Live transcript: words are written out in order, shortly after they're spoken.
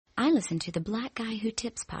I listen to the Black Guy Who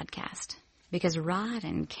Tips podcast because Rod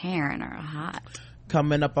and Karen are hot.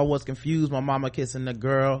 Coming up, I was confused. My mama kissing the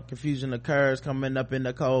girl. Confusion occurs. Coming up in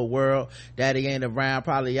the cold world. Daddy ain't around.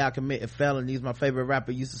 Probably y'all committing felonies. My favorite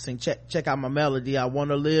rapper used to sing, check out my melody. I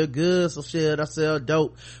wanna live good, so shit, I sell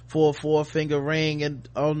dope for a 4-finger ring and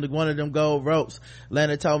only one of them gold ropes.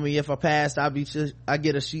 Leonard told me if I passed, I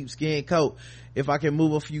get a sheepskin coat. If I can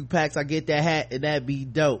move a few packs, I get that hat and that'd be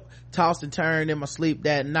dope. Tossed and turned in my sleep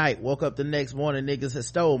that night. Woke up the next morning, niggas had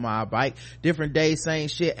stole my bike. Different days, same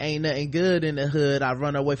shit, ain't nothing good in the hood. I'd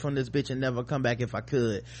run away from this bitch and never come back if I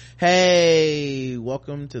could. Hey,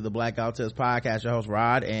 welcome to the Black Guy Who Tips podcast. Your host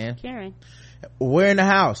Rod and Karen. We're in the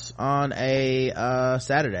house on a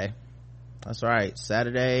Saturday. That's right,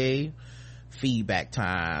 Saturday feedback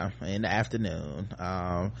time in the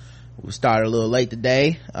afternoon. We started a little late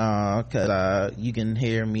today because you can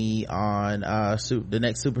hear me on the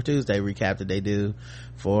next Super Tuesday recap that they do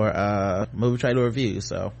for movie trailer reviews,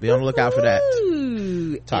 so be on the lookout for that.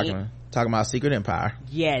 Talking about Secret Empire.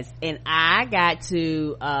 Yes, and I got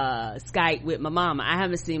to Skype with my mama. I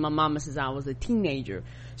haven't seen my mama since I was a teenager,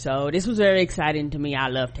 so this was very exciting to me. I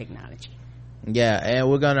love technology. Yeah, and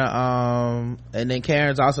we're gonna and then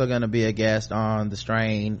Karen's also gonna be a guest on the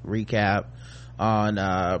Strain recap on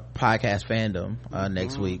podcast fandom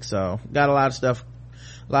next week, so got a lot of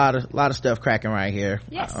stuff cracking right here.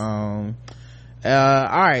 Yes. All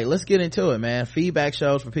right, let's get into it, man. Feedback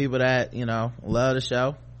shows for people that love the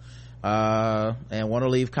show and want to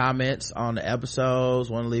leave comments on the episodes,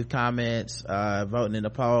 want to leave comments voting in the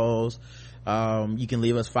polls. You can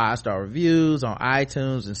leave us 5-star reviews on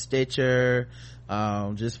iTunes and Stitcher.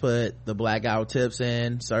 Just put the Black Guy Who Tips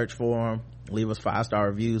in, search for them, leave us 5-star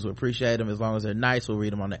reviews. We appreciate them. As long as they're nice, we'll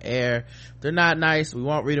read them on the air. If they're not nice, we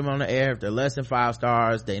won't read them on the air. If they're less than 5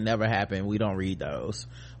 stars, they never happen. We don't read those.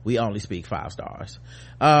 We only speak 5 stars.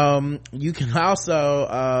 You can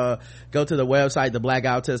also go to the website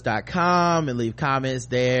theblackguywhotips.com and leave comments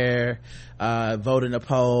there, vote in the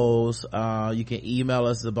polls. You can email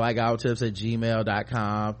us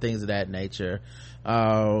theblackguywhotips@gmail.com, things of that nature.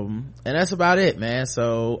 And that's about it, man.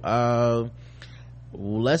 So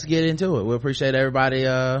let's get into it. We appreciate everybody.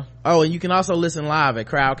 And you can also listen live at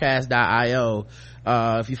crowdcast.io.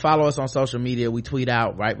 If you follow us on social media, we tweet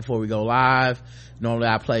out right before we go live. Normally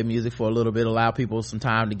I play music for a little bit, allow people some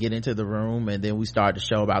time to get into the room, and then we start the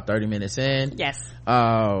show about 30 minutes in. Yes.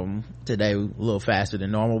 Today a little faster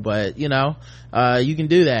than normal, but you can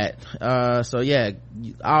do that. So yeah,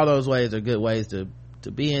 all those ways are good ways to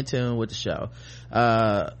be in tune with the show.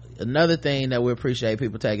 Another thing that we appreciate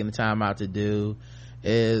people taking the time out to do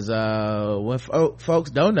is when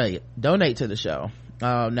folks donate to the show.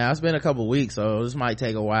 Now it's been a couple weeks, so this might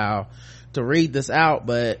take a while to read this out,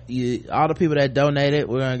 but all the people that donated,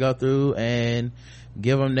 we're gonna go through and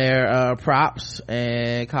give them their props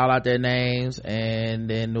and call out their names, and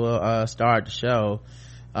then we'll start the show.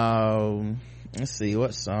 Let's see,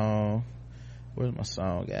 what song, where's my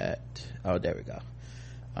song at? Oh, there we go.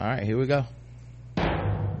 All right, here we go.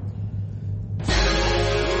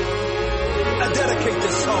 I dedicate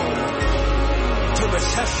this song to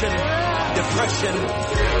recession, depression,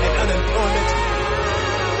 and unemployment.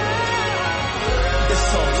 This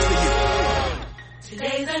song's for you.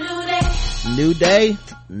 Today's a new day. New day,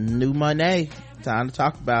 new money. Time to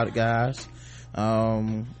talk about it, guys.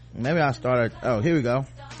 Maybe I'll start here we go.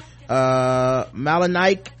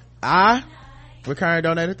 Malanike recurring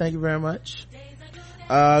donator, thank you very much.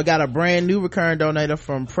 Got a brand new recurring donator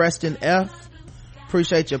from Preston F.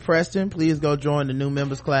 Appreciate you, Preston. Please go join the new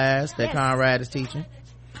members class that Conrad is teaching.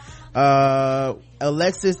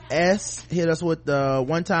 Alexis S hit us with the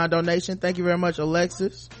one-time donation. Thank you very much,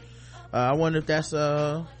 Alexis. I wonder if that's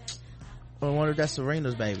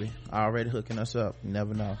Serena's baby already hooking us up. You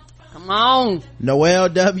never know. Come on. Noel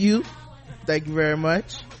W, thank you very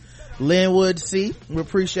much. Linwood C, we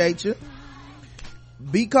appreciate you.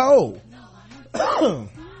 Be cold.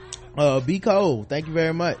 Be cold, thank you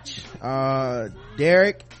very much.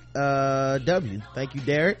 Derek W, thank you,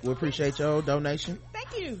 Derek. We appreciate your donation.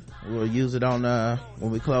 Thank you. We'll use it on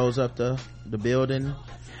when we close up the building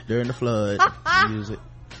during the flood. Use it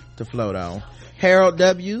to float on. Harold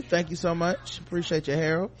W, thank you so much. Appreciate you,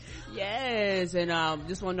 Harold. Yes, and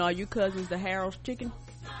just want to know, are you cousins to Harold's Chicken?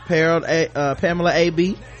 Harold Pamela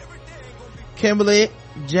AB, Kimberly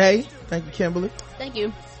J, thank you, Kimberly. Thank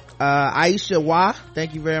you. Aisha Y,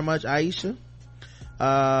 thank you very much, Aisha.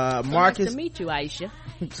 Marcus, nice to meet you, Aisha.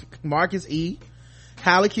 Marcus E,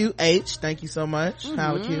 Hallicue H, thank you so much,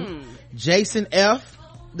 Hallicue. Jason F,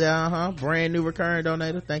 brand new recurring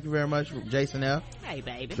donator, thank you very much, Jason F. Hey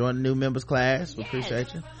baby, join the new members class. We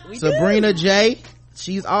appreciate you. We Sabrina do. J,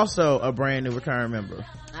 she's also a brand new recurring member.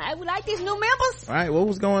 I would like these new members. All right, what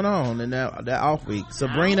was going on in that off week?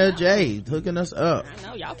 Sabrina J hooking us up. I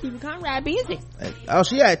know y'all keeping Conrad busy. Oh,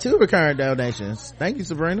 she had 2 recurring donations. Thank you,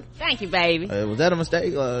 Sabrina. Thank you, baby. Was that a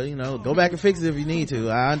mistake? Go back and fix it if you need to.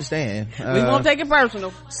 I understand. We won't take it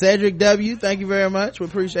personal. Cedric W, thank you very much. We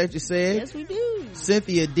appreciate you, Sid. Yes, we do.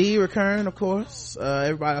 Cynthia D recurring, of course.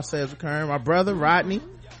 Everybody else says recurring. My brother Rodney.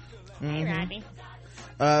 Hey, Rodney.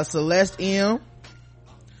 Celeste M.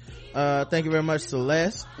 Thank you very much,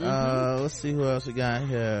 Celeste. Let's see who else we got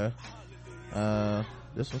here.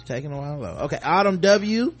 This was taking a while though. Okay, Autumn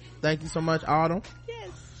W. Thank you so much, Autumn. Yes.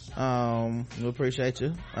 We appreciate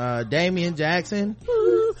you. Damian Jackson.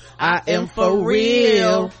 Woo, I am for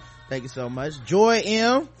real. Thank you so much. Joy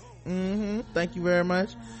M. Thank you very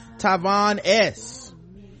much. Tavon S.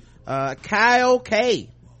 Kyle K.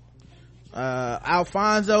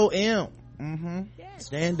 Alfonso M. Yes.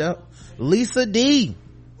 Stand up. Lisa D.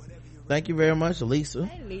 Thank you very much, Lisa.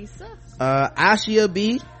 Hey, Lisa. Ashia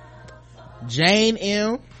B. Jane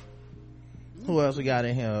M. Who else we got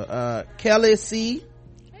in here? Kelly C.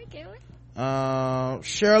 Hey, Kelly.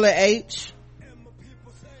 Shirley H.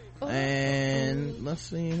 And let's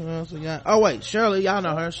see who else we got. Oh wait, Shirley, y'all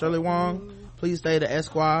know her. Shirley Wong. Please stay the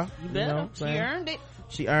Esquire. You better. Know she earned it.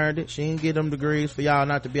 She earned it. She didn't get them degrees for y'all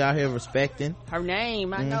not to be out here respecting Her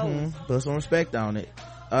name, I know. Put some respect on it.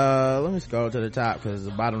 Let me scroll to the top because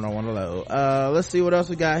the bottom don't want to load. Let's see what else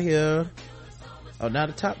we got here. Oh, now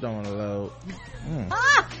the top don't want to load.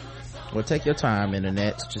 Well, take your time,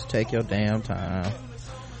 internet. Just take your damn time.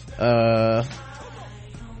 All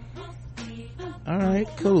right,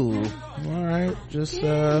 cool. All right, just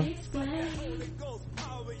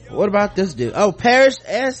what about this dude? Oh, Paris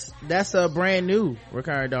S. That's a brand new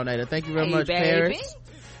recurring donator. Thank you very much, baby. Paris.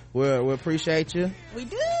 We appreciate you. We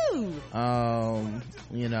do.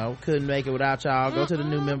 Couldn't make it without y'all. Go to the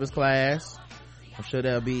new members class. I'm sure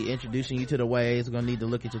they'll be introducing you to the ways. We're gonna need to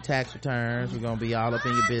look at your tax returns. We're gonna be all up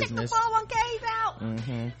in your business. Take the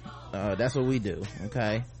 401ks out. That's what we do.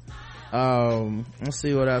 Okay. Let's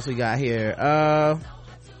see what else we got here. All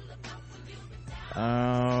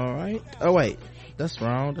right. Oh wait, that's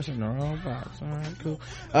wrong. That's in the wrong box. All right, cool.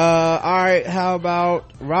 All right. How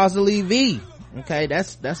about Rosalie V? Okay,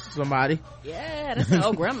 that's somebody. Yeah, that's an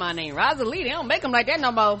old grandma named Rosalie. They don't make them like that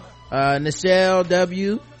no more. Nichelle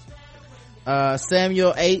W.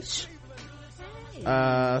 Samuel H.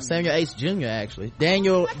 Samuel H. Jr. actually.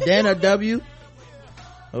 Dana W.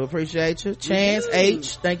 We appreciate you. Chance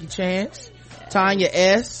H. Thank you, Chance. Tanya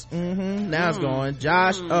S. Now it's going.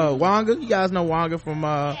 Josh Wanga. You guys know Wanga from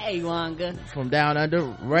hey Wanga from down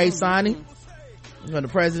under. Ray Sonny from the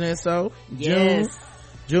President. So yes.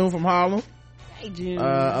 June from Harlem. Hey June.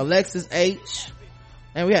 Alexis H.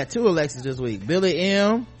 And we had 2 Alexis this week. Billy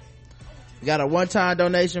M. We got a one-time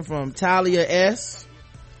donation from Talia S.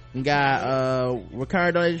 We got a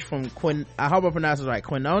recurring donation from I hope I pronounced it right,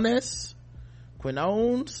 Quinones.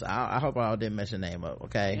 I hope I didn't mess your name up.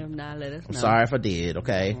 Okay, If not, let us know. I'm sorry if I did.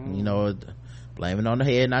 Okay, blame it on the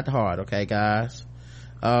head, not the heart. Okay, guys.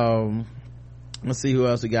 Let's see who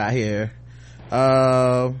else we got here.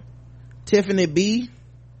 Tiffany B.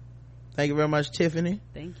 Thank you very much, Tiffany.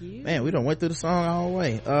 Thank you. Man, we done went through the song all the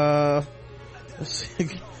way. Let's see.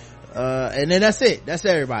 And then that's it. That's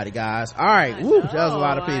everybody, guys. All right. Woo, that was a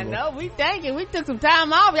lot of people. I know. We thank you. We took some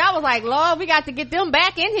time off. Y'all was like, Lord, we got to get them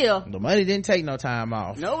back in here. The money didn't take no time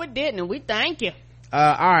off. No, it didn't. And we thank you.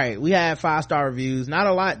 All right. We had 5-star reviews. Not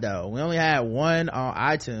a lot though. We only had 1 on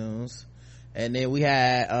iTunes. And then we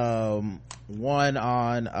had, 1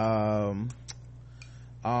 on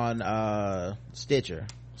Stitcher.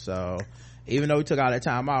 So, even though we took all that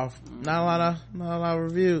time off, not a lot of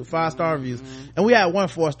reviews, 5-star reviews. And we had 1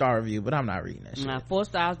 4-star review, but I'm not reading that shit. Nah, 4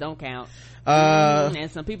 stars don't count. And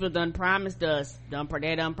some people done promised us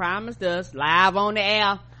live on the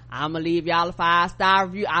air, I'm gonna leave y'all a 5-star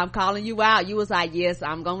review. I'm calling you out. You was like, yes,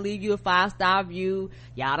 I'm gonna leave you a 5-star review.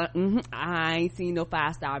 Y'all don't, I ain't seen no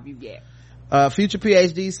 5-star review yet. Future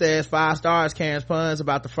PhD says 5 stars. Karen's puns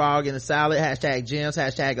about the frog in the salad. #gems.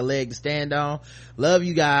 #a leg to stand on. Love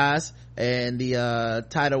you guys. And the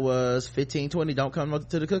title was 1520 don't come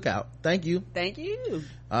to the cookout. Thank you.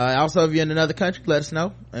 Also, if you're in another country, let us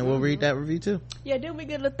know and we'll read that review too. Yeah, did we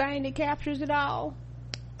get a little thing that captures it all?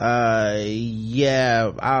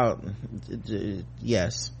 Yeah,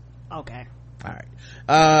 yes. Okay. All right.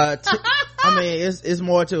 I mean, it's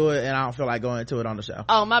more to it and I don't feel like going into it on the show.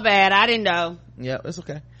 Oh, my bad. I didn't know. Yeah, it's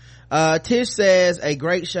okay. Tish says a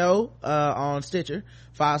great show on Stitcher,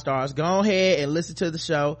 5 stars. Go ahead and listen to the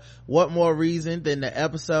show. What more reason than the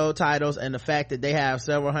episode titles and the fact that they have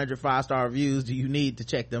several hundred 5-star reviews do you need to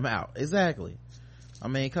check them out? Exactly. I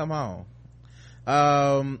mean, come on.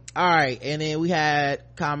 All right, and then we had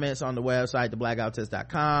comments on the website,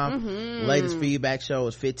 theblackouttest.com. Latest feedback show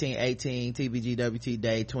was 1518 TBGWT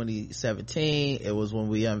Day 2017. It was when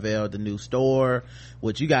we unveiled the new store,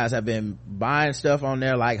 which you guys have been buying stuff on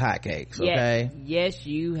there like hotcakes. Okay, yes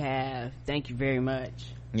you have. Thank you very much.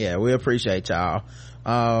 Yeah, we appreciate y'all.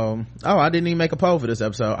 I didn't even make a poll for this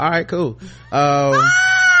episode. All right, cool.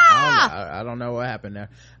 I don't know what happened there.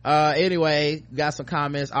 Anyway, got some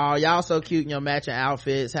comments. Oh, y'all so cute in your matching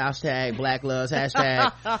outfits. Hashtag Black Loves.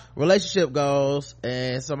 Hashtag relationship goals.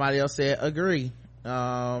 And somebody else said agree.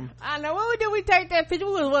 I know. What did we take that picture?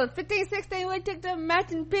 We was 15, 16 we took the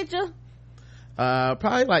matching picture?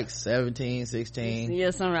 Probably like 17, 16. Yeah,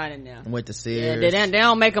 something right in there. Went to Sears. Yeah, they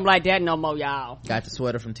don't make them like that no more, y'all. Got the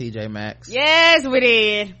sweater from TJ Maxx. Yes, we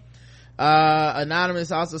did.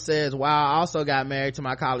 Anonymous also says, wow, I also got married to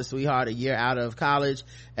my college sweetheart a year out of college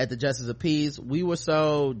at the Justice of Peace. We were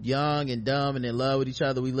so young and dumb and in love with each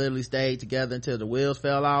other. We literally stayed together until the wheels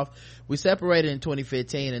fell off. We separated in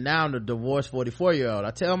 2015 and now I'm a divorced 44-year-old.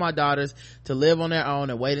 I tell my daughters to live on their own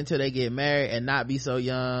and wait until they get married and not be so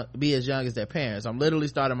young, be as young as their parents. I'm literally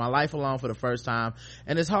starting my life alone for the first time,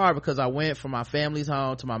 and it's hard because I went from my family's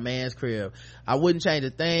home to my man's crib. I wouldn't change a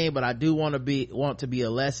thing, but I do want to be a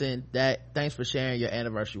lesson. Thanks for sharing your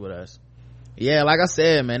anniversary with us. Yeah, like I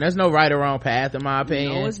said, man, there's no right or wrong path in my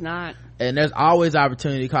opinion. No, it's not. And there's always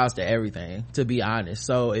opportunity cost to everything, to be honest.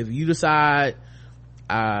 So if you decide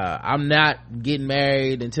I'm not getting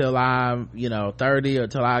married until I'm 30 or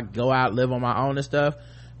until I go out and live on my own and stuff,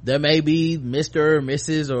 there may be Mr. or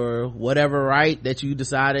Mrs. or whatever right that you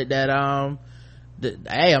decided that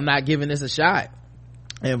hey, I'm not giving this a shot,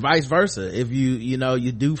 and vice versa. If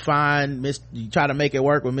you do find you try to make it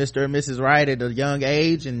work with Mr. or Mrs. Right at a young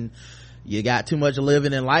age and you got too much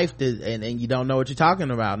living in life and you don't know what you're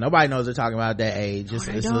talking about. Nobody knows they're talking about at that age. It's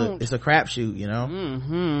a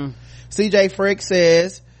crapshoot, CJ Frick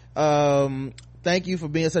says, thank you for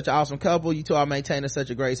being such an awesome couple. You two are maintaining such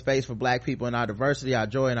a great space for black people in our diversity, our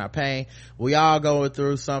joy, and our pain. We all going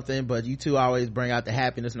through something, but you two always bring out the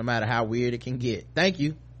happiness no matter how weird it can get. Thank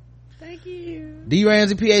you. Thank you. D.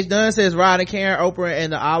 Ramsey PH Dunn says, Rod and Karen, Oprah,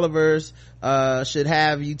 and the Olivers should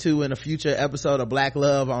have you two in a future episode of Black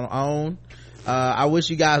Love on OWN. I wish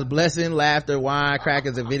you guys blessing, laughter, wine,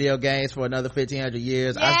 crackers, and video games for another 1,500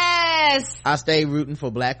 years. Yes! I stay rooting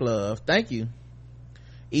for Black Love. Thank you.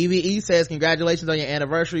 EVE says, congratulations on your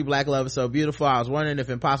anniversary. Black Love is so beautiful. I was wondering if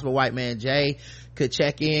Impossible White Man Jay could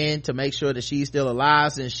check in to make sure that she's still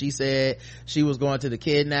alive, since she said she was going to that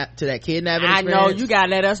kidnapping experience. I know, you gotta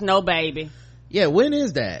let us know, baby. Yeah, when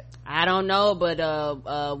is that? I don't know,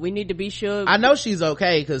 but we need to be sure. I know she's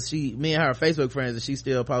okay because me and her are Facebook friends and she's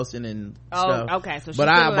still posting and stuff. Okay, so she's still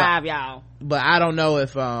alive, y'all. But I don't know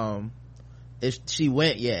if she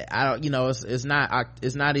went yet. I don't, it's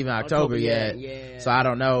not even October yet. Yeah. So I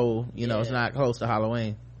don't know, it's not close to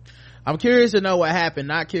Halloween. I'm curious to know what happened,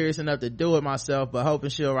 not curious enough to do it myself, but hoping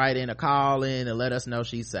she'll write in a call in and let us know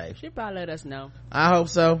she's safe. She'll probably let us know. I hope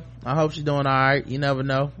so. I hope she's doing all right. You never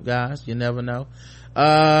know, guys. You never know.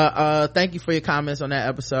 Thank you for your comments on that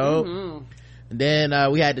episode. And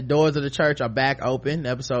then we had the doors of the church are back open,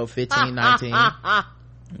 episode 1519.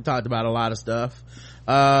 We talked about a lot of stuff.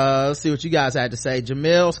 Let's see what you guys had to say.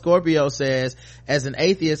 Jamil Scorpio says, as an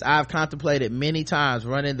atheist, I've contemplated many times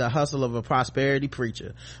running the hustle of a prosperity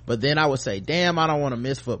preacher, but then I would say, damn, I don't want to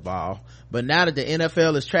miss football. But now that the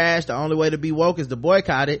NFL is trash, the only way to be woke is to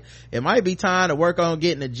boycott it. It might be time to work on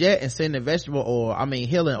getting a jet and sending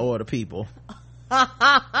healing oil to people.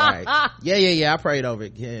 Right. Yeah, I prayed over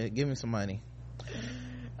it. Yeah, give me some money.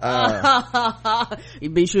 You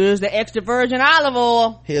be sure it's the extra virgin olive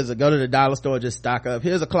oil. Go to the dollar store, just stock up.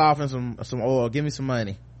 Here's a cloth and some oil. Give me some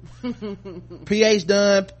money. PH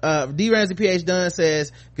Dunn, D. Ramsey PH Dunn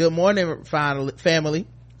says, good morning, family.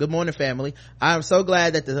 Good morning, family. I am so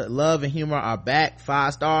glad that the love and humor are back.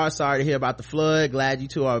 5 stars. Sorry to hear about the flood. Glad you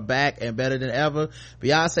two are back and better than ever.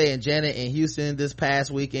 Beyonce and Janet in Houston this past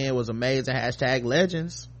weekend was amazing. Hashtag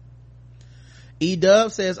legends.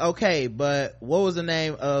 E-Dub says, okay, but what was the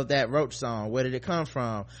name of that Roach song? Where did it come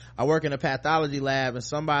from? I work in a pathology lab and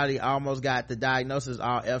somebody almost got the diagnosis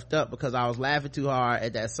all effed up because I was laughing too hard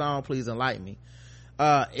at that song. Please enlighten me.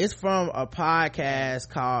 It's from a podcast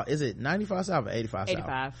called, is it 95 South or 85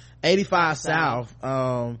 South? 85 South.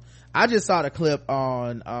 I just saw the clip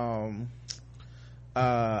on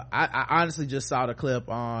I honestly just saw the clip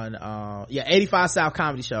on 85 South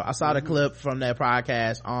Comedy Show. I saw the clip from that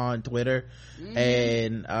podcast on Twitter,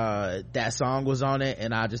 and that song was on it,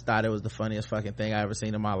 and I just thought it was the funniest fucking thing I ever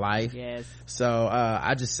seen in my life. Yes. So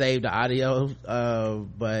I just saved the audio,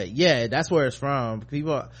 but yeah, that's where it's from.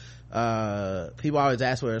 People always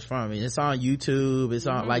ask where it's from. I mean, it's on YouTube, it's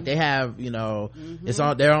on like they have, it's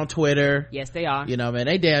on, they're on Twitter. Yes, they are. Man,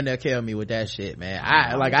 they damn near kill me with that shit, man.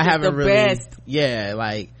 I haven't really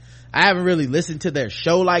I haven't really listened to their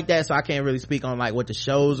show like that, so I can't really speak on like what the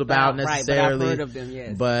show's about necessarily. Right, but I've heard of them,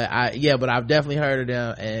 yes. But I've definitely heard of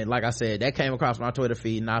them, and like I said, that came across my Twitter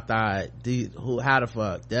feed, and I thought, how the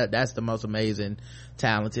fuck? That's the most amazing,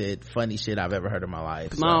 talented, funny shit I've ever heard in my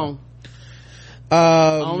life. Come on.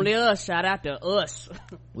 Only us. Shout out to us.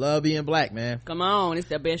 Love being black, man. Come on, it's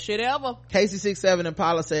the best shit ever. Casey67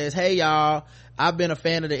 Impala says, hey y'all, I've been a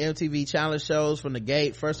fan of the MTV challenge shows from the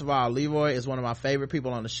gate. First of all, Leroy is one of my favorite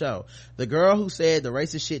people on the show. The girl who said the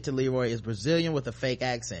racist shit to Leroy is Brazilian with a fake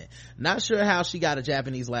accent. Not sure how she got a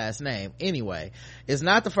Japanese last name. Anyway, it's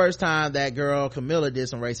not the first time that girl Camilla did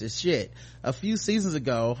some racist shit. A few seasons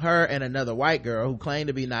ago, her and another white girl who claimed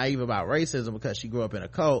to be naive about racism because she grew up in a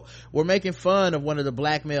cult were making fun of one of the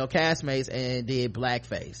black male castmates and did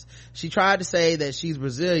blackface. She tried to say that she's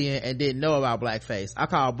Brazilian and didn't know about blackface. I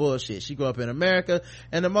call bullshit. She grew up in America.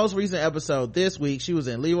 And the most recent episode this week, she was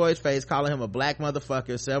in Leroy's face calling him a black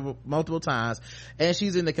motherfucker multiple times, and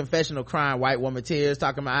she's in the confessional crying white woman tears,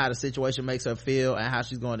 talking about how the situation makes her feel and how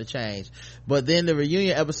she's going to change. But then the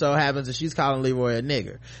reunion episode happens and she's calling Leroy a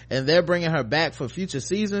nigger, and they're bringing her back for future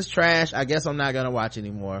seasons. Trash. I guess I'm not gonna watch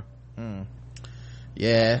anymore.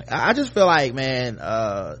 Yeah, I just feel like, man,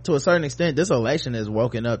 to a certain extent, this election has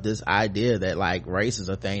woken up this idea that like race is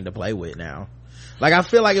a thing to play with now. Like, I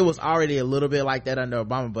feel like it was already a little bit like that under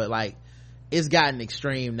Obama, but like it's gotten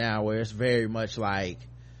extreme now where it's very much like,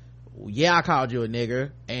 yeah, I called you a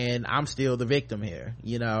nigger and I'm still the victim here,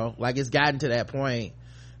 like it's gotten to that point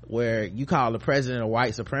where you call the president a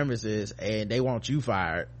white supremacist and they want you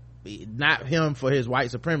fired, not him for his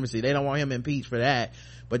white supremacy. They don't want him impeached for that,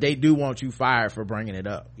 but they do want you fired for bringing it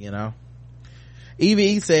up.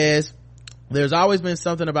 Evie says, there's always been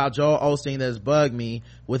something about Joel Osteen that's bugged me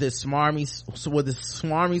with his smarmy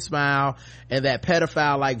smile and that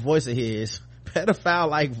pedophile like voice of his. Pedophile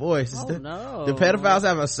like voice. Oh no. Do pedophiles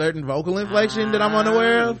have a certain vocal inflection that I'm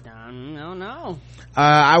unaware of? No.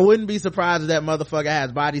 I wouldn't be surprised if that motherfucker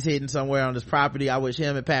has bodies hidden somewhere on this property. I wish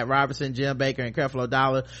him and Pat Robertson, Jim Baker, and Creflo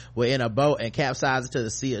Dollar were in a boat and capsized into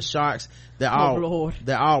the sea of sharks. They're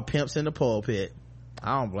all pimps in the pulpit.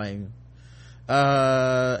 I don't blame you.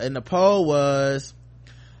 And the poll was,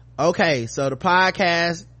 okay, so the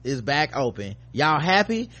podcast is back open. Y'all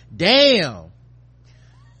happy? Damn.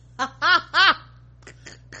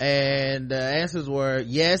 And the answers were,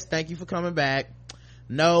 yes, thank you for coming back.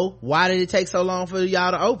 No, why did it take so long for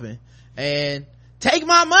y'all to open? And take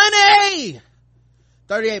my money.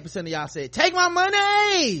 38% of y'all said, take my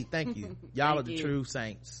money. Thank you. Y'all are the true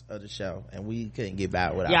saints of the show, and we couldn't get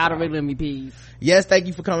by without y'all. The real MVPs. Yes, thank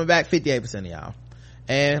you for coming back. 58% of y'all.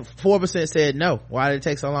 And 4% said no. Why did it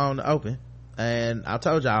take so long to open? And I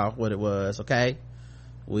told y'all what it was. Okay,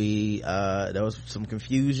 there was some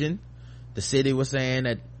confusion. The city was saying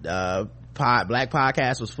that Black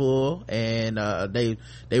Podcast was full, and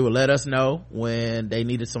they would let us know when they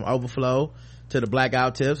needed some overflow to the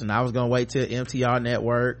blackout tips, and I was gonna wait till MTR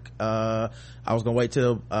Network. I was gonna wait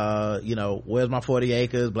till Where's My 40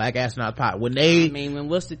 Acres, Black Astronaut Pod, when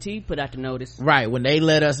Worcester T put out the notice, right, when they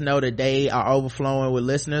let us know that they are overflowing with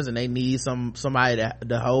listeners and they need somebody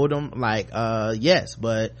to hold them, like yes,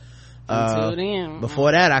 but until then,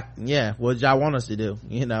 before that, what did y'all want us to do?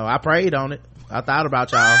 I prayed on it. I thought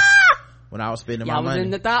about y'all when I was spending my money.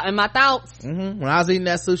 In my thoughts. When I was eating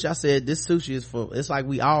that sushi, I said, this sushi is full. It's like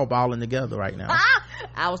we all balling together right now.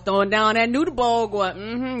 I was throwing down that noodle bowl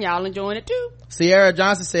going, y'all enjoying it too. Sierra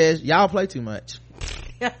Johnson says, y'all play too much.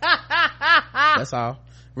 That's all.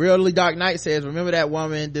 Really Dark Knight says, remember that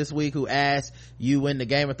woman this week who asked you when the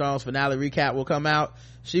Game of Thrones finale recap will come out?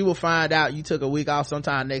 She will find out you took a week off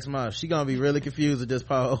sometime next month. She gonna be really confused with this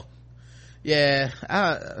poll. I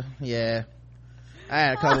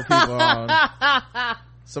had a couple people on.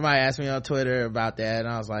 Somebody asked me on Twitter about that, and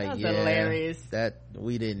I was like, hilarious. That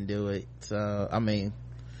we didn't do it. So, I mean,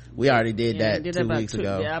 we already did that 2 weeks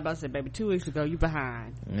ago. Yeah, I was about to say, baby, 2 weeks ago, you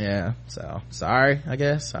behind. Yeah, so, sorry, I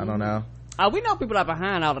guess. I don't know. We know people are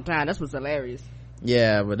behind all the time. That's what's hilarious.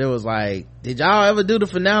 Yeah, but it was like, did y'all ever do the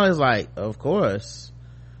finale? It's like, of course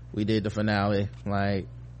we did the finale. Like,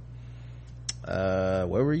 where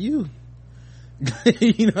were you?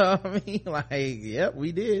 You know what I mean? Like, yep,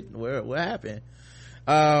 we did. What happened?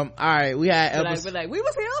 All right, we had we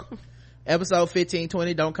was here. Episode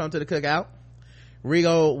 1520, Don't Come to the Cookout.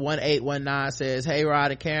 Rigo 1819 says, hey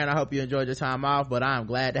Rod and Karen, I hope you enjoyed your time off, but I'm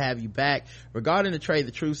glad to have you back. Regarding the Trey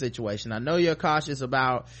the Truth situation, I know you're cautious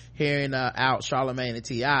about hearing out Charlamagne and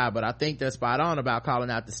T.I., but I think they're spot on about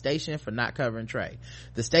calling out the station for not covering Trey.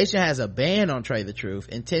 The station has a ban on Trey the Truth,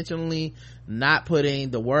 intentionally not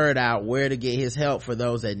putting the word out where to get his help for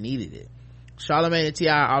those that needed it. Charlamagne and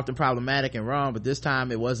T.I. are often problematic and wrong, but this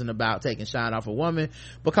time it wasn't about taking shine off a woman,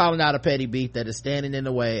 but calling out a petty beef that is standing in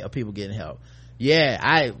the way of people getting help. Yeah,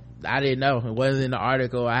 I didn't know. It wasn't in the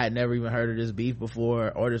article. I had never even heard of this beef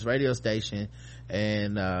before or this radio station.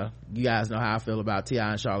 And you guys know how I feel about T.I.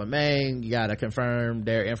 and Charlamagne. You gotta confirm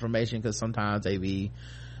their information because sometimes they be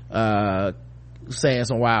saying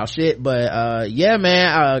some wild shit. But yeah,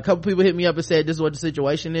 man, a couple people hit me up and said this is what the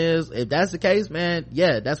situation is. If that's the case, man,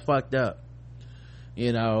 yeah, that's fucked up.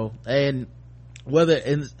 You know, and whether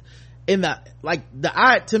to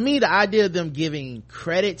me the idea of them giving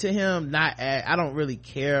credit to him, I don't really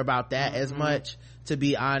care about that as much, to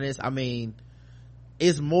be honest. I mean,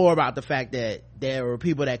 it's more about the fact that there were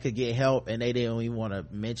people that could get help and they didn't even want to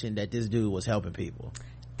mention that this dude was helping people.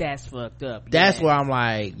 That's fucked up. That's where I'm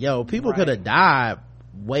like, yo, people could have died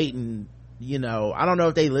waiting. You know, I don't know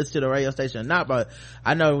if they listen to the radio station or not, but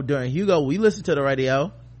I know during Hugo we listened to the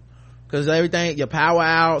radio because everything, your power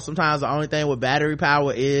out. Sometimes the only thing with battery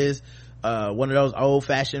power is one of those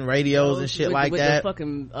old-fashioned radios and shit with that. The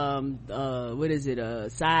fucking what is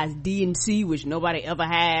it, size D&C, which nobody ever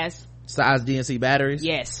has. Size D&C batteries?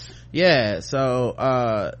 Yes. Yeah,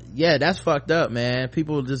 so yeah, that's fucked up, man.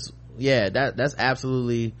 People just, yeah, that's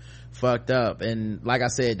absolutely fucked up. And like I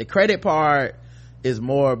said, the credit part is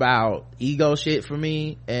more about ego shit for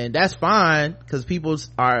me, and that's fine because people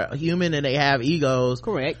are human and they have egos.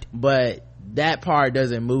 Correct. But that part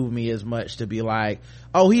doesn't move me as much to be like,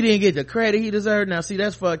 oh, he didn't get the credit he deserved. Now see,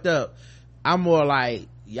 that's fucked up. I'm more like,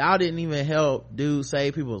 y'all didn't even help dude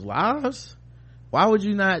save people's lives. Why would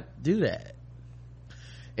you not do that?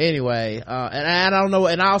 Anyway, and I don't know,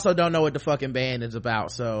 and I also don't know what the fucking ban is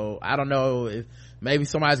about, so I don't know if maybe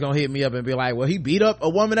somebody's gonna hit me up and be like, well, he beat up a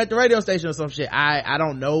woman at the radio station or some shit. I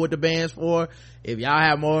don't know what the ban's for. If y'all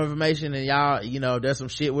have more information and y'all, you know, there's some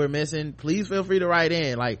shit we're missing, please feel free to write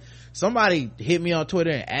in. Like, somebody hit me on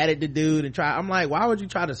Twitter and added the dude and I'm like, why would you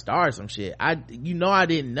try to start some shit? I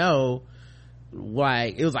didn't know.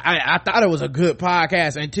 Like, it was like, I thought it was a good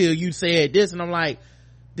podcast until you said this, and I'm like,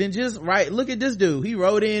 then just look at this dude. He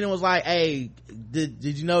wrote in and was like, hey, did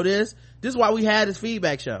you know this is why we had this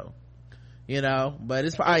feedback show, you know. But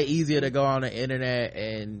it's probably easier to go on the internet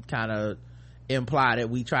and kind of imply that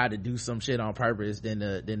we tried to do some shit on purpose than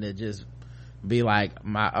to just be like,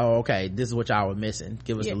 okay, this is what y'all were missing,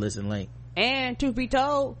 give us a listen link. And truth be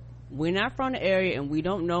told, we're not from the area and we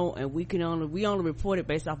don't know, and we only report it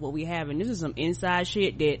based off what we have, and this is some inside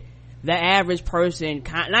shit that the average person,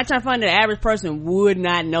 not trying to find, the average person would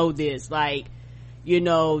not know this. Like, you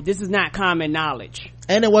know, this is not common knowledge,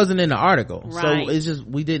 and it wasn't in the article, right. So it's just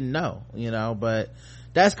we didn't know, you know. But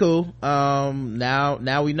that's cool.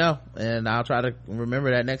 Now we know, and I'll try to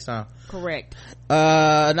remember that next time. Correct.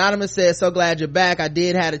 Anonymous says, so glad you're back. I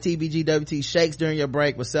did have the TBGWT shakes during your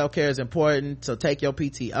break, but self-care is important, so take your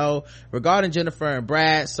PTO. Regarding Jennifer and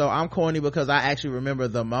Brad, so I'm corny because I actually remember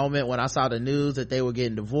the moment when I saw the news that they were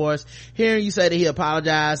getting divorced. Hearing you say that he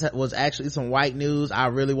apologized was actually some white news I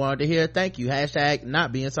really wanted to hear. Thank you. #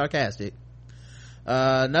 not being sarcastic.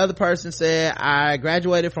 Another person said, I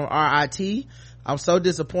graduated from RIT. I'm so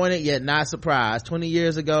disappointed yet not surprised. 20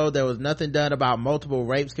 years ago, there was nothing done about multiple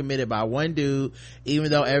rapes committed by one dude, even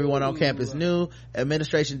though everyone on campus knew.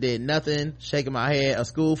 Administration did nothing. Shaking my head. A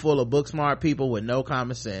school full of book smart people with no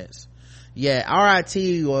common sense. Yeah,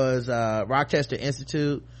 RIT was Rochester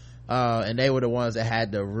Institute, and they were the ones that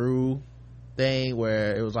had the Rue thing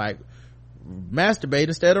where it was like, masturbate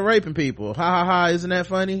instead of raping people. Ha ha ha, isn't that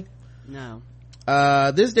funny? No.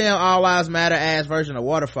 This damn all lives matter ass version of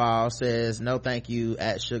Waterfall says no thank you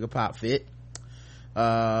at Sugar Pop Fit.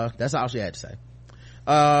 That's all she had to say.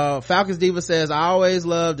 Falcons Diva says, I always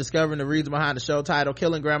love discovering the reason behind the show title.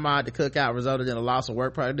 Killing grandma at the cookout resulted in a loss of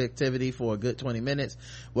work productivity for a good 20 minutes.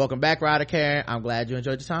 Welcome back, Ryder Karen. I'm glad you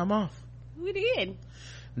enjoyed your time off. We did.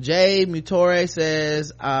 Jay Mutore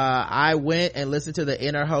says, I went and listened to the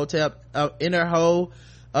Inner Ho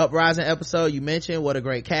Uprising episode you mentioned, what a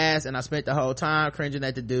great cast, and I spent the whole time cringing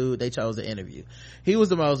at the dude they chose to interview. He was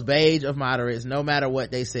the most beige of moderates. No matter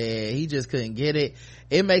what they said, he just couldn't get it.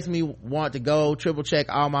 It makes me want to go triple check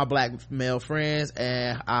all my black male friends,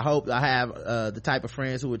 and I hope I have the type of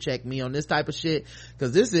friends who would check me on this type of shit,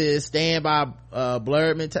 because this is stand by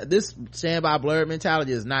blurred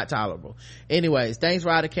mentality is not tolerable. Anyways, thanks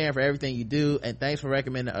Rod and Karen for everything you do, and thanks for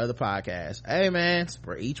recommending other podcasts. Hey man,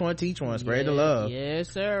 each one teach one, spread the love. Yes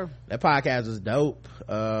sir. That podcast was dope.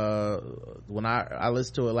 When I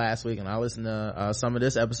listened to it last week, and I listened to some of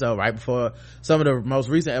this episode right before, some of the most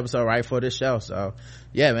recent episode right before this show. So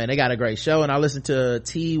yeah man, they got a great show. And I listened to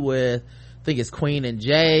T with, I think it's Queen and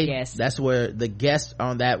Jay. Yes, that's where the guest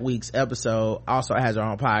on that week's episode also has her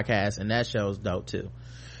own podcast, and that show's dope too.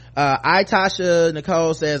 Tasha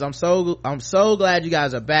Nicole says, I'm so glad you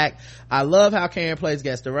guys are back. I love how Karen plays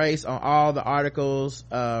Guess the Race on all the articles,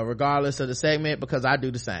 regardless of the segment, because I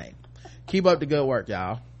do the same. Keep up the good work,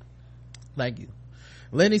 y'all. Thank you.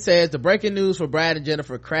 Lenny says, the breaking news for Brad and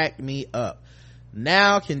Jennifer cracked me up.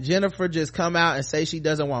 Now can Jennifer just come out and say she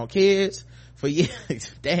doesn't want kids? For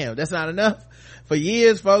years, damn, that's not enough. For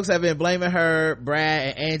years, folks have been blaming her,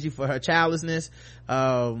 Brad, and Angie for her childlessness.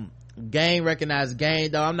 Gang recognizes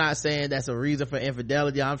gang, though. I'm not saying that's a reason for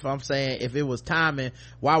infidelity. I'm saying if it was timing,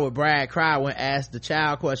 why would Brad cry when asked the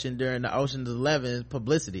child question during the Ocean's 11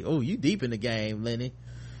 publicity? Oh, you deep in the game, Lenny.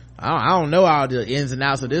 I don't know all the ins and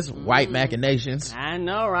outs of this white machinations. I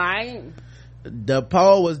know, right? The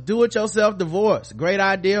poll was do it yourself divorce, great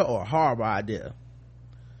idea or horrible idea?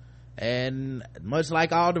 And much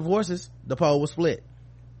like all divorces, the poll was split.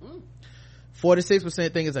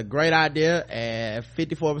 46% think it's a great idea, and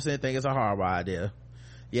 54% think it's a horrible idea.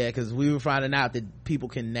 Yeah, because we were finding out that people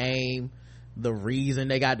can name the reason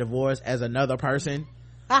they got divorced as another person.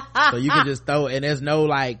 So you can just throw, and there's no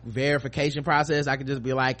like verification process. I can just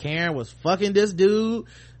be like, Karen was fucking this dude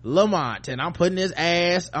Lamont, and I'm putting his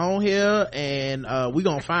ass on here, and we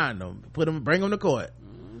gonna find him, bring him to court.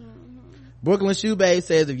 Brooklyn Shoebay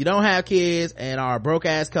says, if you don't have kids and are a broke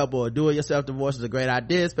ass couple, a do-it-yourself divorce is a great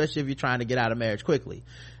idea, especially if you're trying to get out of marriage quickly.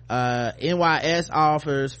 NYS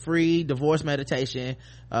offers free divorce meditation,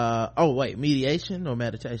 mediation or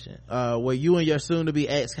meditation, where you and your soon-to-be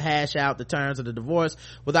ex hash out the terms of the divorce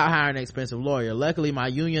without hiring an expensive lawyer. Luckily, my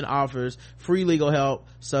union offers free legal help,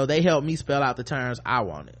 so they help me spell out the terms I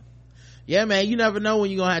wanted. Yeah man, you never know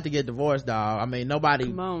when you're gonna have to get divorced, dog. I mean, nobody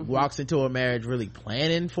walks into a marriage really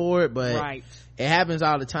planning for it, but it happens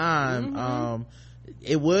all the time.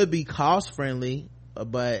 It would be cost friendly,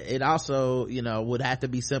 but it also, would have to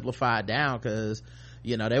be simplified down, because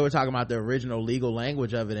they were talking about the original legal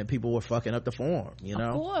language of it, and people were fucking up the form.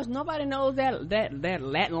 Of course, nobody knows that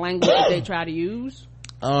Latin language that they try to use.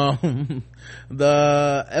 The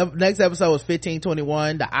next episode was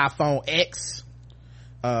 1521, the iPhone X.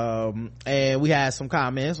 And we had some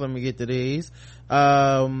comments. Let me get to these.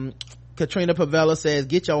 Katrina Pavella says,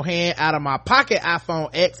 get your hand out of my pocket,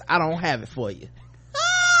 iPhone X. I don't have it for you.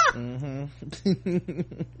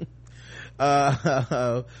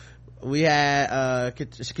 We had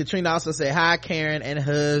Katrina also said, hi Karen and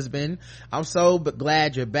husband, I'm so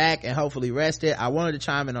glad you're back and hopefully rested. I wanted to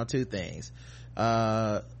chime in on two things.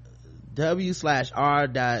 W/R./T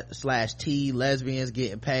lesbians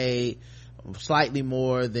getting paid slightly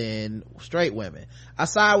more than straight women. I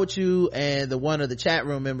side with you and the one of the chat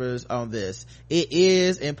room members on this. It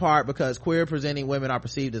is in part because queer presenting women are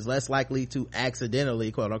perceived as less likely to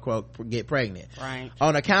accidentally, quote unquote, get pregnant, right,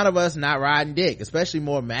 on account of us not riding dick, especially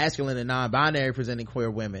more masculine and non-binary presenting queer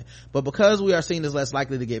women. But because we are seen as less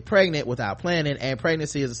likely to get pregnant without planning, and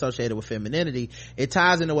pregnancy is associated with femininity, it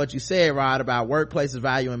ties into what you said, Rod, about workplaces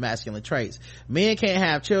valuing masculine traits. Men can't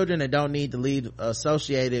have children and don't need to lead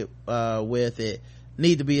associated with it,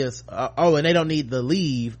 need to be and they don't need the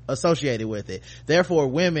leave associated with it. Therefore,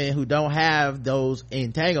 women who don't have those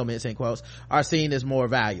entanglements, in quotes, are seen as more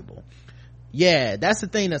valuable. Yeah, that's the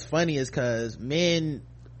thing that's funny, is because men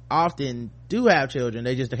often do have children,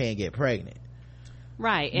 they just can't get pregnant,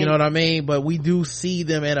 right? You know what I mean? But we do see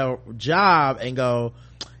them in a job and go,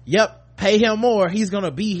 yep, pay him more, he's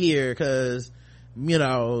gonna be here, because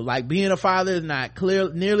like being a father is not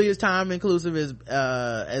nearly as time inclusive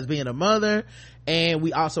as being a mother, and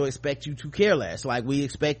we also expect you to care less. Like, we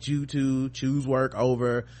expect you to choose work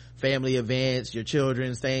over family events, your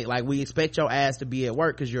children's thing. Like, we expect your ass to be at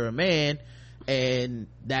work because you're a man, and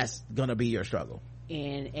that's gonna be your struggle.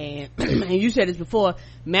 And you said this before,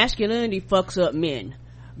 masculinity fucks up men,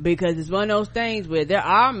 because it's one of those things where there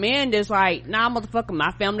are men that's like, nah, motherfucker,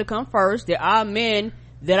 my family come first. There are men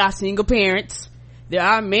that are single parents there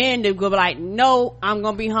are men that go be like, no, I'm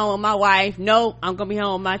gonna be home with my wife, no, I'm gonna be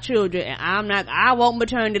home with my children, and I won't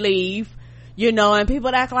maternity leave, you know. And people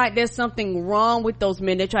act like there's something wrong with those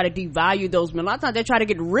men. They try to devalue those men. A lot of times they try to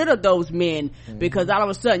get rid of those men because all of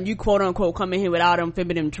a sudden you quote unquote come in here with all them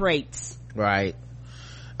feminine traits, right?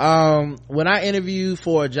 When I interview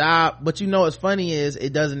for a job, but you know what's funny is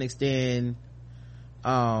it doesn't extend,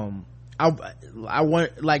 I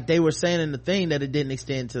want, like they were saying in the thing that it didn't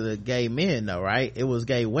extend to the gay men though, right? It was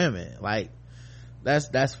gay women. Like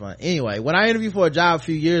that's fun. Anyway, when I interviewed for a job a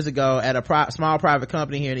few years ago at a small private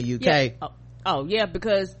company here in the UK. Yeah. Oh yeah,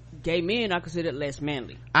 because gay men are considered less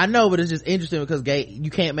manly. I know, but it's just interesting because you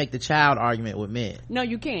can't make the child argument with men. No,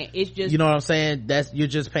 you can't. It's just, you know what I'm saying? You're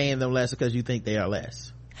just paying them less because you think they are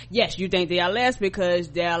less. Yes, you think they are less because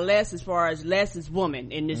they are less as far as less as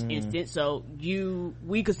woman in this instance. So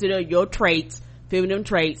we consider your traits, feminine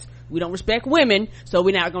traits. We don't respect women, so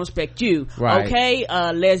we're not gonna respect you. Right. Okay,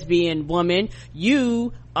 lesbian woman,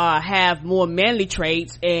 you have more manly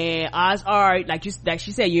traits, and odds are, like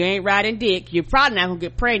she said, you ain't riding dick, you're probably not gonna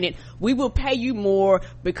get pregnant. We will pay you more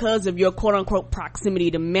because of your quote unquote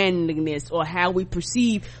proximity to manliness, or how we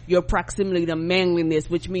perceive your proximity to manliness,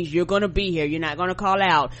 which means you're gonna be here, you're not gonna call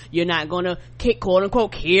out, you're not gonna quote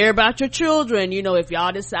unquote care about your children, you know, if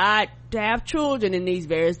y'all decide to have children in these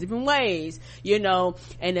various different ways, you know.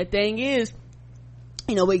 And the thing is,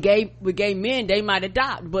 you know, with gay men, they might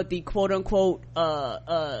adopt, but the quote unquote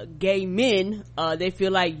gay men, they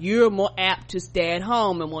feel like you're more apt to stay at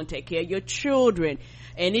home and want to take care of your children.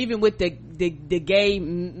 And even with the gay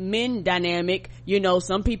men dynamic, you know,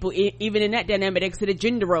 some people even in that dynamic they consider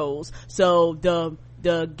gender roles. So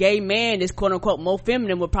the gay man that's quote unquote more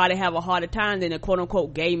feminine would probably have a harder time than a quote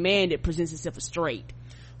unquote gay man that presents himself as straight.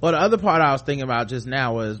 Well, the other part I was thinking about just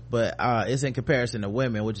now was, it's in comparison to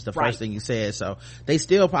women, which is the first thing you said. So they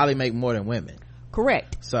still probably make more than women.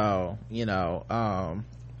 Correct. So, you know,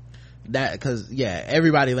 cause yeah,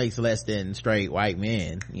 everybody makes less than straight white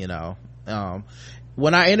men, you know.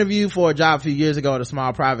 When I interviewed for a job a few years ago at a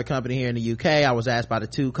small private company here in the UK, I was asked by the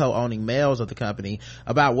two co-owning males of the company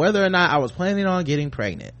about whether or not I was planning on getting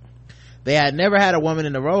pregnant. They had never had a woman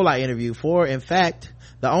in the role I interviewed for. In fact,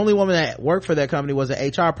 the only woman that worked for their company was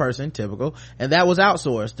an HR person, typical, and that was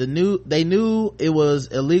outsourced. They knew it was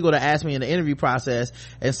illegal to ask me in the interview process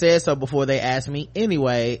and said so before they asked me.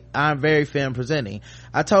 Anyway, I'm very femme presenting.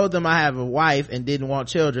 I told them I have a wife and didn't want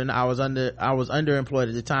children. I was underemployed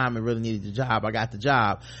at the time and really needed the job. I got the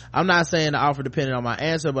job. I'm not saying the offer depended on my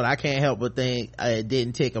answer, but I can't help but think it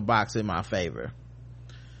didn't tick a box in my favor.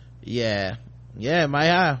 Yeah, it might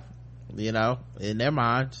have, you know, in their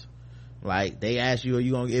minds. Like they ask you, are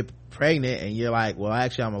you gonna get pregnant, and you're like, well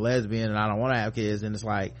actually I'm a lesbian and I don't want to have kids, and it's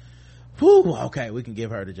like, whew, okay, we can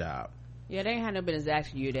give her the job. Yeah, they ain't had no business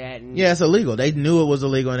asking you that. And yeah, it's illegal. They knew it was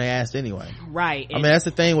illegal and they asked anyway. Right. I mean, that's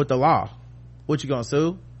the thing with the law. What, you gonna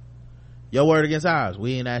sue? Your word against ours.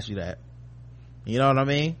 We ain't asked you that. You know what I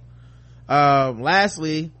mean?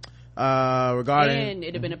 Lastly, regarding, and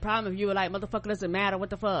it'd have been a problem if you were like, motherfucker, doesn't matter,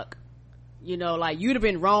 what the fuck, you know, like you'd have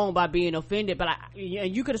been wrong by being offended, but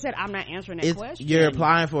you could have said, I'm not answering that question. You're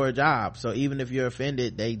applying for a job, so even if you're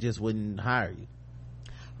offended, they just wouldn't hire you.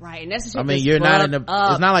 Right. And that's I mean, you're not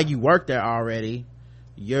it's not like you work there already.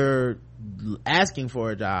 You're asking for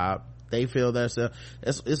a job. They feel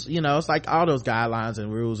it's you know, it's like all those guidelines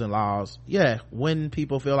and rules and laws, when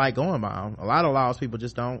people feel like going by them. A lot of laws people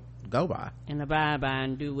just don't go by and abide by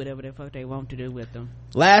and do whatever the fuck they want to do with them.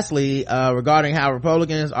 Lastly, regarding how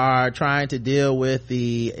Republicans are trying to deal with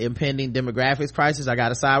the impending demographics crisis, I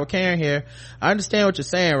gotta side with Karen here. I understand what you're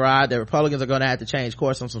saying, Rod, that Republicans are going to have to change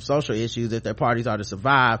course on some social issues if their parties are to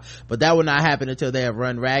survive, but that will not happen until they have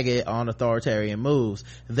run ragged on authoritarian moves.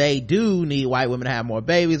 They do need white women to have more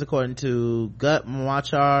babies, according to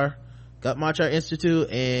Guttmacher Institute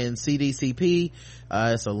and CDCP.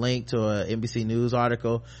 It's a link to a NBC News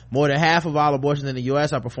article. More than half of all abortions in the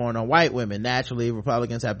U.S. are performed on white women. Naturally,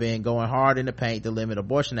 Republicans have been going hard in the paint to limit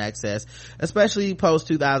abortion access, especially post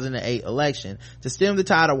 2008 election, to stem the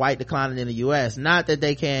tide of white declining in the U.S. Not that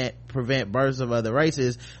they can't prevent births of other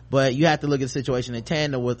races, but you have to look at the situation in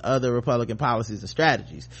tandem with other Republican policies and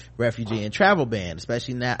strategies. Refugee and travel ban,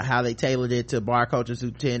 especially now how they tailored it to bar cultures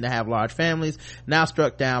who tend to have large families, now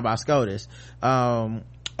struck down by SCOTUS.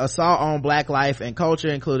 assault on black life and culture,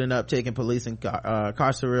 including uptick in police and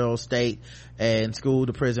carceral state and school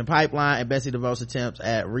to prison pipeline, and Betsy DeVos attempts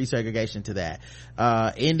at resegregation to that,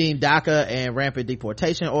 ending DACA and rampant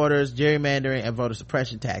deportation orders, gerrymandering, and voter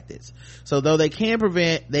suppression tactics. So though they cannot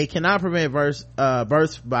prevent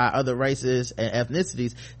births by other races and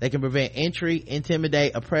ethnicities, they can prevent entry,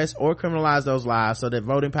 intimidate, oppress, or criminalize those lives so that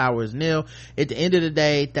voting power is nil. At the end of the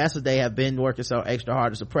day, that's what they have been working so extra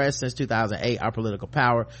hard to suppress since 2008, our political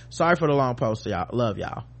power. Sorry for the long post, y'all. Love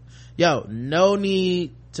y'all. Yo, no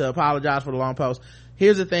need to apologize for the long post.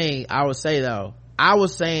 Here's the thing I would say though. I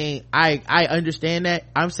was saying I understand that.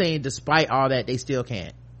 I'm saying despite all that, they still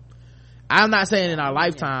can't. I'm not saying in our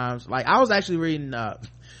lifetimes. Like, I was actually reading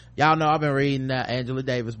y'all know I've been reading Angela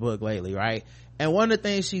Davis book lately, right? And one of the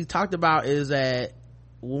things she talked about is that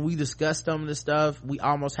when we discuss some of this stuff, we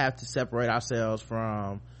almost have to separate ourselves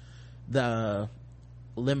from the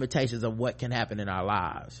limitations of what can happen in our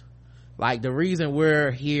lives. Like, the reason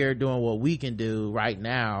we're here doing what we can do right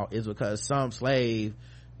now is because some slave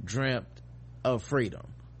dreamt of freedom.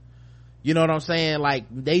 You know what I'm saying? Like,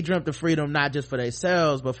 they dreamt of freedom not just for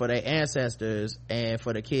themselves but for their ancestors and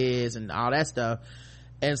for the kids and all that stuff.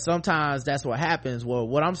 And sometimes that's what happens. Well,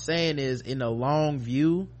 what I'm saying is, in the long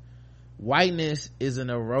view, whiteness is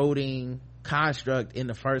an eroding construct in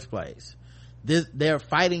the first place. They're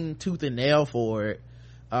fighting tooth and nail for it,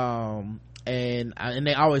 and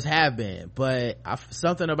they always have been. But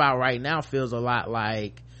something about right now feels a lot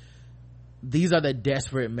like these are the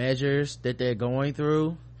desperate measures that they're going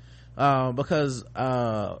through, because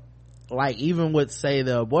like, even with, say,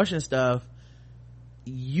 the abortion stuff,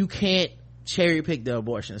 you can't cherry pick the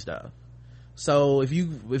abortion stuff. So if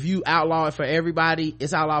you outlaw it for everybody,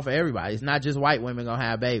 it's outlawed for everybody. It's not just white women gonna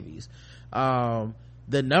have babies.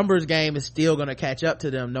 The numbers game is still gonna catch up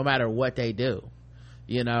to them no matter what they do.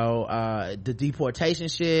 You know, the deportation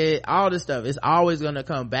shit, all this stuff, it's always gonna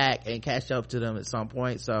come back and catch up to them at some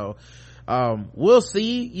point. So we'll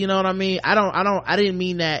see. You know what I mean? I didn't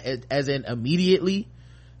mean that as in immediately,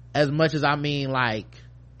 as much as I mean like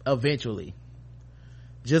eventually,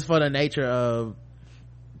 just for the nature of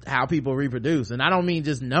how people reproduce. And I don't mean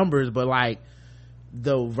just numbers, but like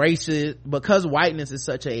the races, because whiteness is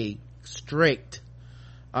such a strict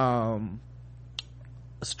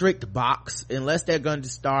box, unless they're going to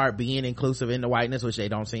start being inclusive into whiteness, which they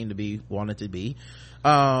don't seem to be wanting to be.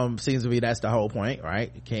 Seems to be that's the whole point,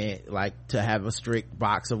 right? You can't, like, to have a strict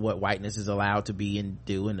box of what whiteness is allowed to be and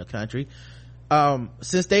do in the country.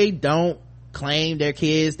 Since they don't claim their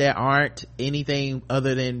kids that aren't anything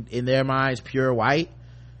other than, in their minds, pure white,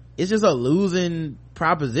 it's just a losing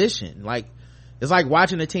proposition. Like, it's like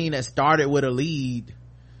watching a team that started with a lead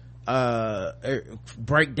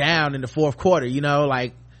break down in the fourth quarter. You know,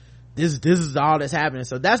 like, this is all that's happening.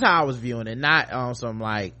 So that's how I was viewing it, not on some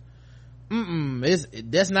like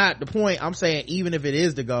that's not the point. I'm saying even if it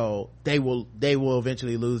is the goal, they will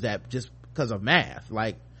eventually lose that just because of math.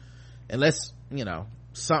 Like, unless, you know,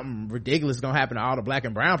 something ridiculous is gonna happen to all the black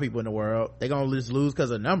and brown people in the world, they're gonna just lose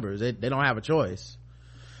because of numbers. They don't have a choice.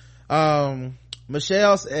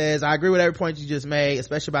 Michelle says, I agree with every point you just made,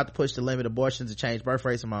 especially about the push to limit abortions and change birth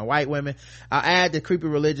rates among white women. I'll add the creepy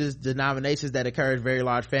religious denominations that encourage very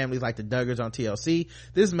large families like the Duggars on TLC.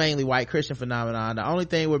 This is mainly white Christian phenomenon. The only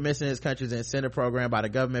thing we're missing in this country is an incentive program by the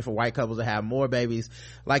government for white couples to have more babies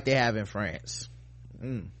like they have in France.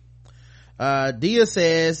 Dia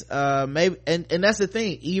says, maybe, and that's the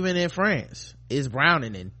thing, even in France, it's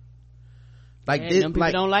browning in. Like, this, them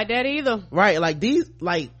people don't like that either. Right, like these,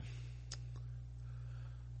 like,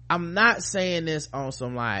 I'm not saying this on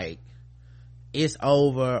some like it's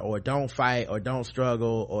over or don't fight or don't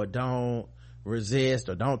struggle or don't resist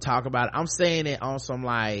or don't talk about it. I'm saying it on some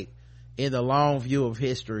like, in the long view of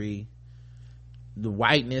history, the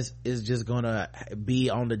whiteness is just gonna be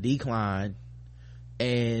on the decline,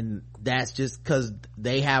 and that's just because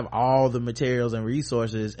they have all the materials and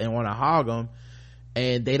resources and want to hog them,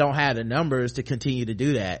 and they don't have the numbers to continue to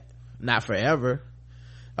do that, not forever.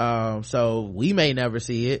 So we may never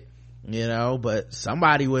see it, you know, but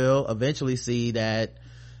somebody will eventually see that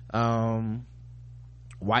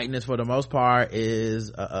whiteness for the most part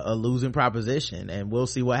is a losing proposition, and we'll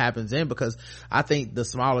see what happens then, because I think the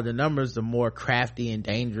smaller the numbers, the more crafty and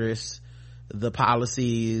dangerous the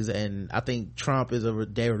policies. And I think Trump is a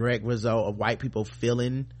direct result of white people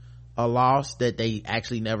feeling a loss that they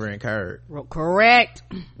actually never incurred. Correct.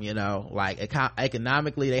 You know, like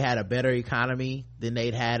economically they had a better economy than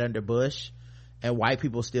they'd had under Bush, and white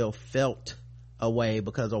people still felt a way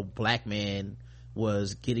because a black man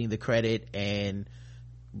was getting the credit and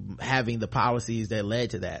having the policies that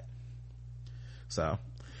led to that. So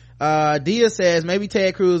Dia says maybe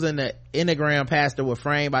Ted Cruz and the Enneagram pastor were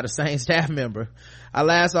framed by the same staff member. I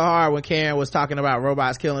laughed so hard when Karen was talking about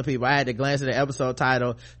robots killing people. I had to glance at the episode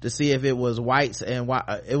title to see if it was whites and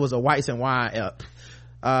it was a whites and wine up.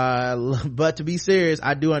 But to be serious,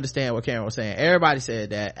 I do understand what Karen was saying. Everybody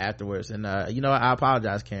said that afterwards, and you know what, I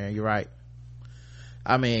apologize, Karen, you're right.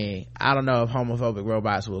 I mean, I don't know if homophobic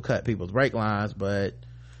robots will cut people's brake lines, but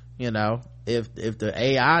you know, if the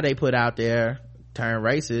AI they put out there turn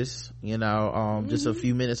racist, you know, just a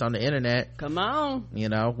few minutes on the internet, come on, you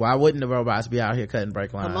know, why wouldn't the robots be out here cutting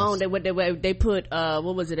brake lines? Come on, they put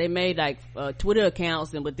what was it, they made like Twitter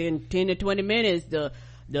accounts, and within 10 to 20 minutes the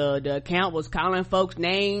account was calling folks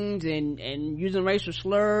names and using racial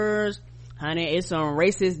slurs. Honey, it's on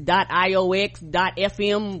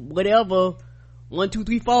racist.iox.fm whatever 1 2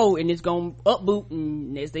 3 4, and it's gonna upboot,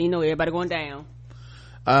 and next thing you know, everybody going down.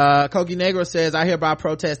 Cokie Negro says, I hereby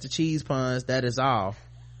protest the cheese puns, that is all.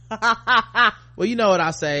 Well, you know what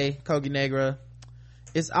I say, Cokie Negro,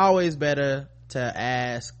 it's always better to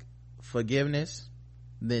ask forgiveness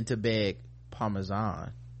than to beg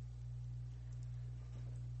Parmesan.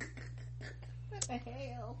 What the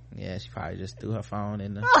hell? Yeah, she probably just threw her phone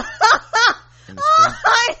in the in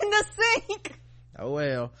the sink. Oh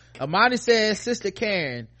well. Amani says, Sister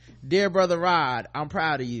Karen, dear brother Rod, I'm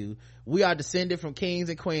proud of you. We are descended from kings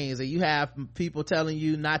and queens, and you have people telling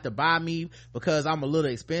you not to buy me because I'm a little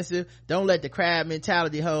expensive. Don't let the crab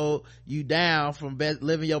mentality hold you down from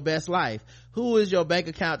living your best life. Who is your bank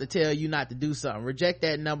account to tell you not to do something? Reject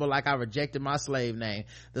that number like I rejected my slave name.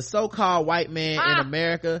 The so-called white man in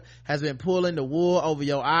America has been pulling the wool over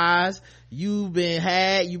your eyes. You've been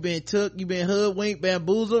had, you've been took, you've been hoodwinked,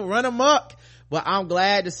 bamboozled, run amok. But I'm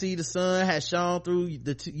glad to see the sun has shone through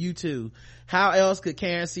you too. How else could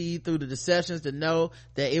Karen see through the deceptions to know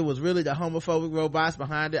that it was really the homophobic robots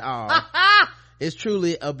behind it all? It's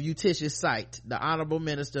truly a beauticious sight. The Honorable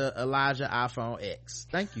Minister Elijah iPhone X.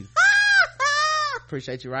 Thank you.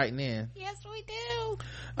 Appreciate you writing in. Yes, we do.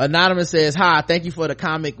 Anonymous says, hi, thank you for the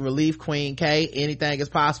comic relief, Queen K. Anything is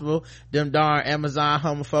possible. Them darn Amazon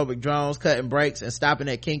homophobic drones cutting brakes and stopping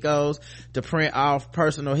at Kinko's to print off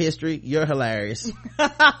personal history. You're hilarious. She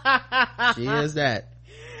is that.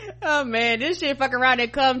 Oh man, this shit fucking around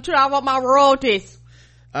and come true. I want my royalties.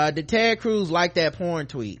 Did Ted Cruz like that porn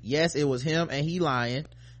tweet? Yes, it was him, and he lying.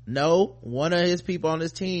 No, one of his people on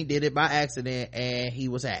his team did it by accident, and he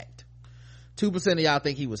was hacked. 2% of y'all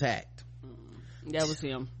think he was hacked. That was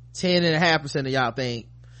him. 10.5% of y'all think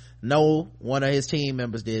no, one of his team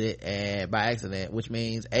members did it and by accident, which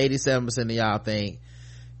means 87% of y'all think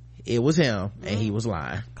it was him and he was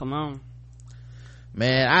lying. Come on,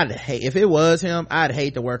 man. I'd hate if it was him. I'd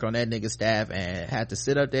hate to work on that nigga's staff and have to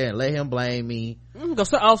sit up there and let him blame me.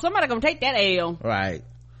 Somebody gonna take that L, right?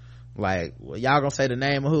 Like, well, y'all gonna say the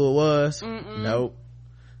name of who it was? Nope,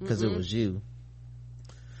 because it was you.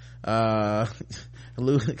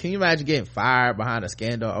 Can you imagine getting fired behind a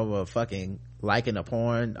scandal over fucking liking a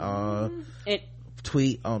porn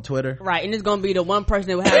tweet on Twitter? Right, and it's gonna be the one person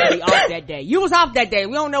that will have to be off that day. You was off that day.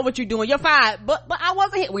 We don't know what you're doing. You're fired, but I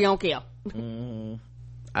wasn't here. We don't care.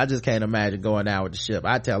 I just can't imagine going down with the ship.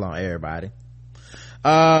 I tell on everybody.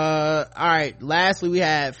 All right, lastly we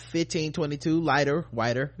have 1522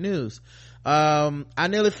 whiter news. I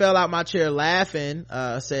nearly fell out my chair laughing,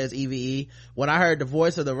 says EVE, when I heard the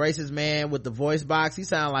voice of the racist man with the voice box. He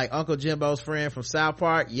sounded like Uncle Jimbo's friend from South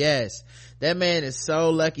Park. Yes, that man is so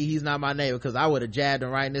lucky he's not my neighbor, because I would have jabbed him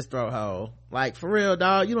right in his throat hole. Like, for real,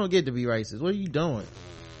 dog, you don't get to be racist. What are you doing?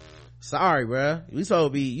 Sorry, bruh. You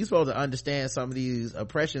supposed to understand some of these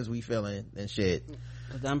oppressions we feeling and shit.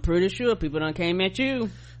 Cause I'm pretty sure people done came at you.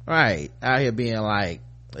 Right, out here being like,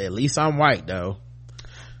 at least I'm white though.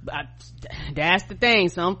 That's the thing.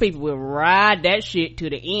 Some people will ride that shit to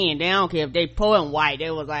the end. They don't care if they poor and white. They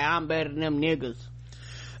was like, I'm better than them niggas.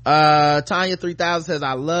 Tanya 3000 says,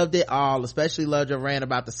 I loved it all, especially loved your rant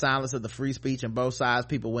about the silence of the free speech and both sides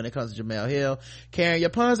people when it comes to Jemele Hill. Karen, your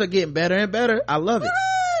puns are getting better and better. I love it.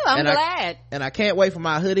 I'm glad. I can't wait for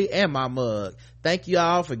my hoodie and my mug. Thank you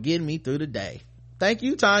all for getting me through the day. Thank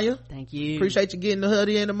you, Tanya. Thank you. Appreciate you getting the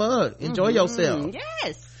hoodie and the mug. Enjoy yourself.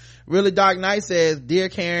 Yes. Really Dark Knight says, dear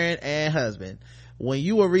Karen and husband, when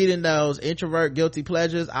you were reading those introvert guilty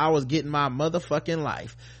pleasures, I was getting my motherfucking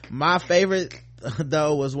life. My favorite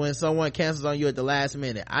though was when someone cancels on you at the last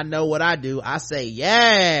minute. I know what I do. I say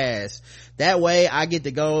yes. That way I get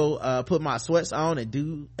to go put my sweats on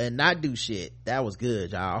and not do shit. That was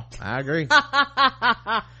good, y'all. I agree.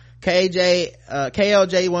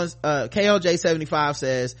 KLJ 75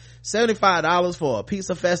 says $75 for a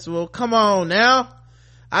pizza festival. Come on now.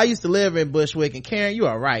 I used to live in Bushwick, and Karen, you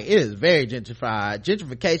are right, it is very gentrified.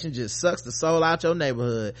 Gentrification just sucks the soul out your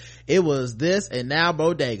neighborhood. It was this and now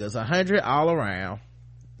bodegas, 100 all around.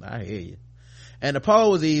 I hear you. And the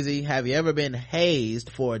poll was easy. Have you ever been hazed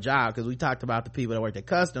for a job? Because we talked about the people that worked at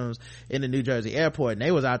customs in the New Jersey airport, and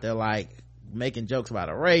they was out there like making jokes about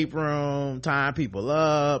a rape room, tying people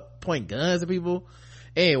up, pointing guns at people.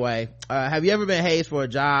 Anyway, have you ever been hazed for a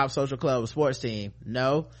job, social club, or sports team?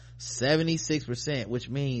 No. 76%, which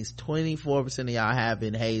means 24% of y'all have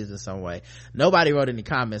been hazed in some way. Nobody wrote any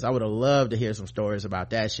comments. I would have loved to hear some stories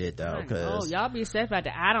about that shit though, cause y'all be safe about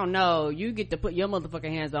that. I don't know, you get to put your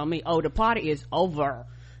motherfucking hands on me. The party is over.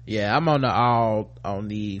 Yeah, I'm on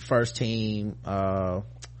the first team,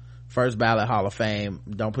 first ballot Hall of Fame,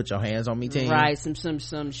 don't put your hands on me team. Right,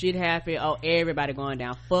 some shit happened. Everybody going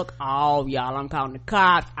down. Fuck all y'all. I'm calling the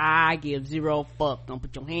cops. I give zero fuck. Don't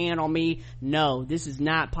put your hand on me. No, this is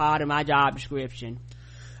not part of my job description.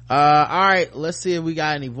 All right, let's see if we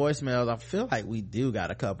got any voicemails. I feel like we do got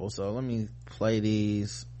a couple, so let me play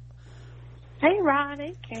these. Hey Rod,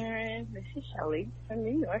 hey Karen, this is Shelly from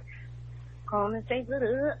New York, calling to say good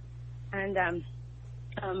up, and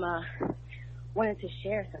wanted to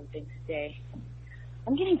share something today.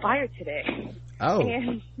 I'm getting fired today. Oh.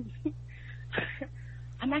 And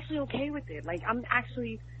I'm actually okay with it. Like, I'm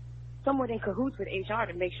actually somewhat in cahoots with HR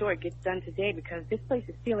to make sure it gets done today, because this place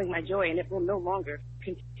is stealing my joy and it will no longer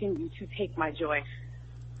continue to take my joy.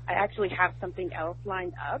 I actually have something else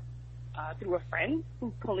lined up through a friend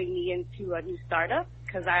who's pulling me into a new startup,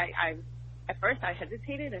 because I at first I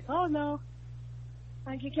hesitated. I thought, oh no,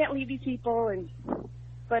 like, you can't leave these people,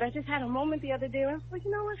 but I just had a moment the other day where I was like,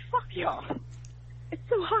 you know what, fuck y'all. It's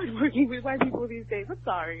so hard working with white people these days. I'm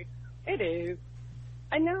sorry. It is.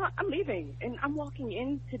 And now I'm leaving, and I'm walking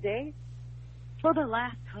in today for the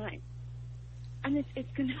last time. And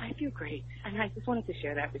I feel great. And I just wanted to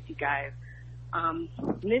share that with you guys.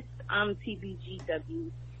 Miss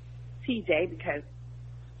TBGW TJ, because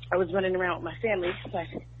I was running around with my family, but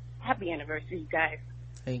happy anniversary, you guys.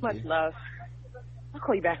 Thank Much you. love. I'll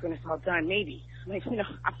call you back when it's all done, maybe. Like, you know,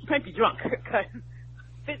 I might be drunk, because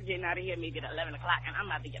it's getting out of here maybe at 11 o'clock, and I'm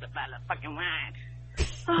about to get a bottle of fucking wine.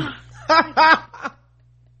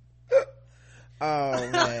 Oh,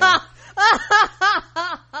 man.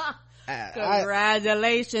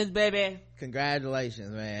 Congratulations, baby. Congratulations,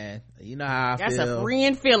 man. You know how I feel. That's a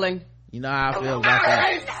freeing feeling. You know how I feel about that.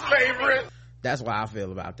 I hate slavery. That's why I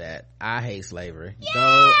feel about that. I hate slavery. Yes!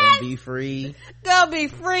 Go and be free. Go be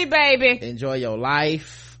free, baby. Enjoy your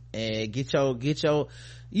life and get your,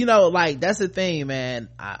 you know, like, that's the thing, man.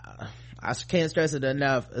 I can't stress it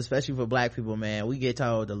enough, especially for black people, man. We get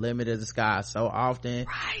told the limit is the sky so often,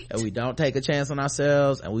 right, and we don't take a chance on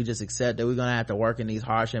ourselves, and we just accept that we're gonna have to work in these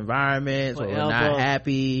harsh environments where we're not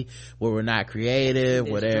happy, where we're not creative,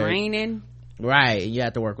 where they're draining. Right, and you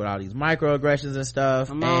have to work with all these microaggressions and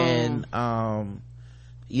stuff. And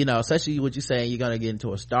you know, especially what you're saying, you're gonna get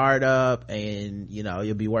into a startup, and you know,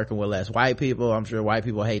 you'll be working with less white people. I'm sure white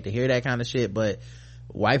people hate to hear that kind of shit, but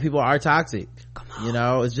white people are toxic. You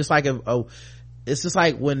know, it's just like it's just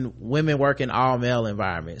like when women work in all male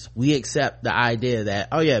environments, we accept the idea that,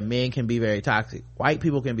 oh yeah, men can be very toxic, white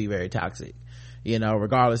people can be very toxic, you know,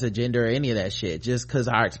 regardless of gender or any of that shit, just because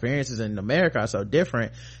our experiences in America are so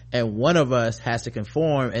different, and one of us has to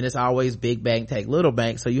conform, and it's always big bank take little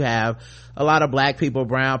bank. So you have a lot of black people,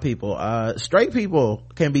 brown people, straight people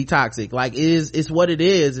can be toxic. Like, it's what it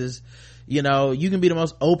is, you know, you can be the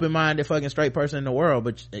most open-minded fucking straight person in the world,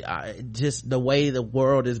 but just the way the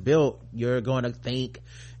world is built, you're going to think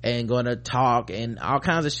and going to talk and all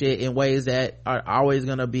kinds of shit in ways that are always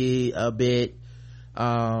going to be a bit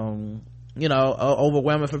you know,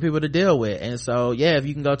 overwhelming for people to deal with. And so yeah, if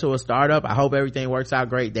you can go to a startup, I hope everything works out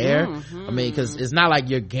great there. I mean, because it's not like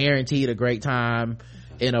you're guaranteed a great time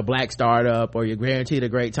in a black startup, or you're guaranteed a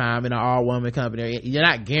great time in an all-woman company. You're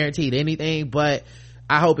not guaranteed anything, but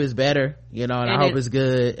I hope it's better, you know, and I hope it's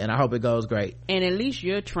good, and I hope it goes great. And at least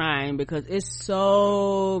you're trying, because it's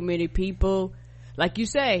so many people, like you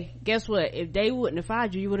say, guess what, if they wouldn't have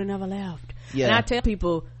fired you would have never left. Yeah. And I tell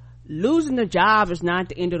people, losing the job is not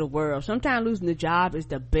the end of the world. Sometimes losing the job is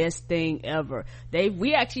the best thing ever.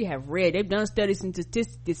 We actually have read, they've done studies and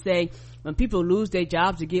statistics that say when people lose their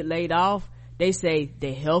jobs or get laid off, they say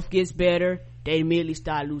their health gets better, they immediately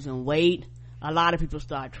start losing weight, a lot of people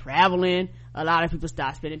start traveling, a lot of people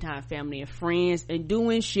start spending time with family and friends and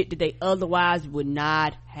doing shit that they otherwise would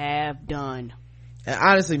not have done. And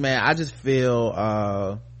honestly, man, I just feel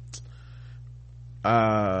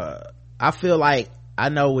I feel like, I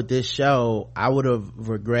know with this show, I would have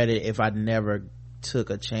regretted if I never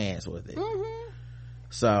took a chance with it.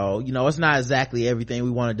 So, you know, it's not exactly everything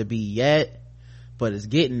we wanted to be yet, but it's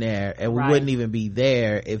getting there, and we wouldn't even be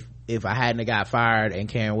there if I hadn't got fired and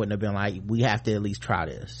Karen wouldn't have been like, we have to at least try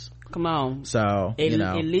this. Come on. So, you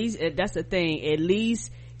know, at least that's the thing, at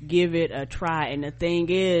least give it a try. And the thing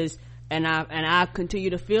is, and I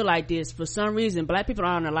continue to feel like this, for some reason black people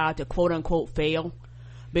aren't allowed to quote unquote fail.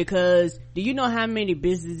 Because do you know how many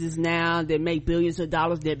businesses now that make billions of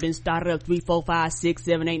dollars that have been started up 3, 4, 5, 6,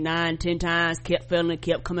 7, 8, 9, 10 times, kept failing,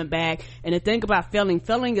 kept coming back? And the thing about failing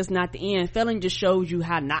is not the end. Failing just shows you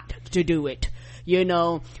how not to do it, you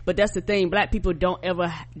know. But that's the thing, black people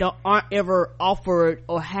aren't ever offered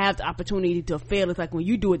or have the opportunity to fail. It's like when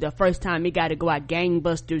you do it the first time, you got to go out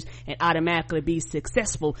gangbusters and automatically be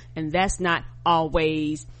successful, and that's not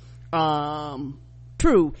always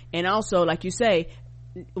true. And also, like you say,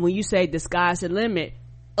 when you say the sky's the limit,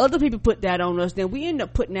 other people put that on us, then we end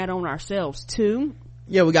up putting that on ourselves too.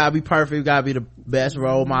 Yeah, we gotta be perfect, we gotta be the best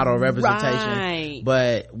role model representation,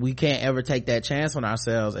 but we can't ever take that chance on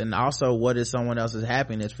ourselves. And also, what is someone else's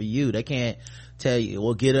happiness for you? They can't tell you,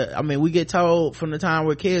 well, we get told from the time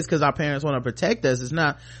we're kids, because our parents want to protect us.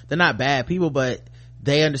 They're not bad people, but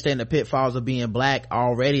they understand the pitfalls of being black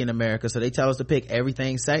already in America, so they tell us to pick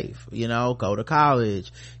everything safe, you know, go to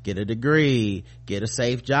college, get a degree, get a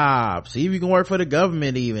safe job, see if you can work for the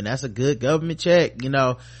government, even that's a good government check, you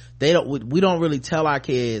know. We don't really tell our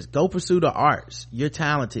kids, go pursue the arts, you're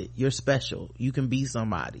talented, you're special, you can be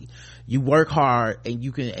somebody, you work hard, and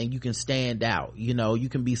you can stand out, you know, you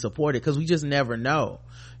can be supported, because we just never know,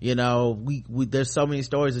 you know. We there's so many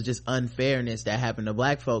stories of just unfairness that happen to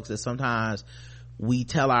black folks that sometimes we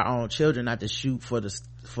tell our own children not to shoot for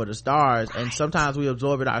the stars, and sometimes we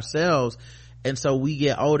absorb it ourselves. And so we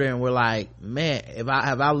get older and we're like, man,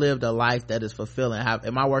 have I lived a life that is fulfilling?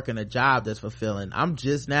 Am I working a job that's fulfilling? I'm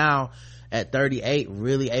just now at 38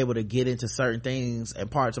 really able to get into certain things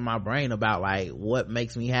and parts of my brain about like what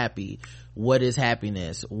makes me happy, what is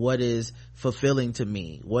happiness, what is fulfilling to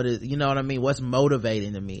me, what is, you know what I mean, what's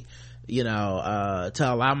motivating to me, you know,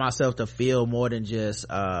 to allow myself to feel more than just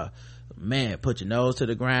man, put your nose to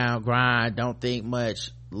the ground, grind, don't think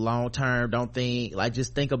much long term, don't think, like,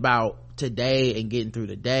 just think about today and getting through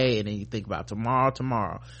the day, and then you think about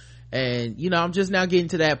tomorrow. And you know, I'm just now getting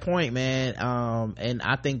to that point, man. And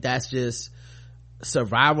I think that's just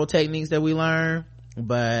survival techniques that we learn,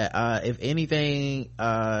 but if anything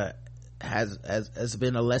has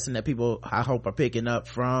been a lesson that people, I hope, are picking up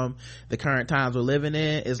from the current times we're living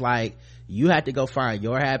in, is like, you have to go find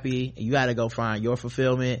your happy, you got to go find your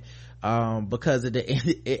fulfillment, because of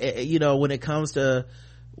you know, when it comes to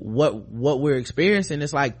what we're experiencing,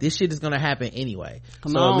 it's like this shit is gonna happen anyway.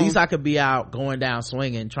 At least I could be out going down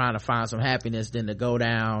swinging trying to find some happiness than to go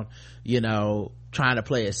down, you know, trying to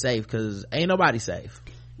play it safe, because ain't nobody safe.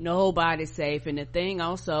 Nobody's safe. And the thing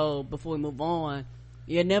also, before we move on,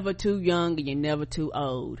 you're never too young and you're never too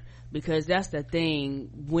old, because that's the thing.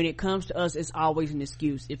 When it comes to us, it's always an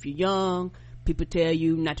excuse. If you're young, people tell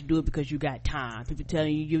you not to do it because you got time. People tell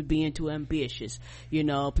you you're being too ambitious. You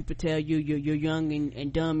know, people tell you you're young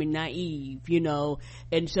and dumb and naive, you know.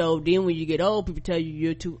 And so then when you get old, people tell you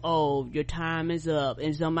you're too old, your time is up.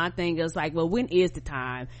 And so my thing is like, well, when is the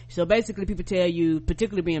time? So basically people tell you,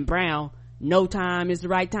 particularly being brown, no time is the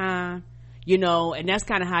right time, you know. And that's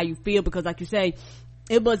kind of how you feel, because like you say,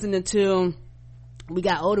 it wasn't until we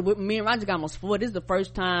got older. Me and Roger got almost 4. This is the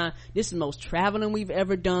first time, this is the most traveling we've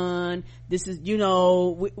ever done. This is, you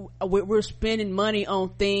know, we're spending money on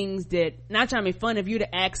things that, not trying to make fun of you,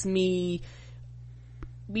 to ask me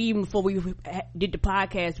even before we did the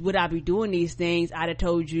podcast, would I be doing these things? I'd have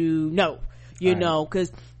told you no, you know,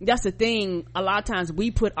 because that's the thing. A lot of times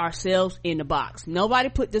we put ourselves in the box. Nobody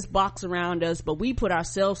put this box around us, but we put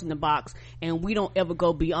ourselves in the box, and we don't ever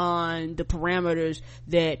go beyond the parameters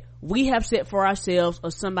that we have set for ourselves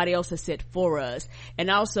or somebody else has set for us.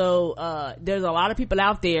 And also, there's a lot of people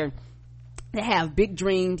out there that have big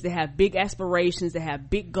dreams, that have big aspirations, that have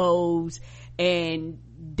big goals, and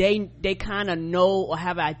they kind of know or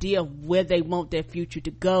have an idea of where they want their future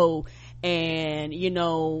to go. And you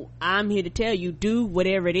know, I'm here to tell you, do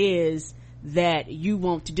whatever it is that you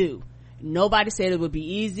want to do. Nobody said it would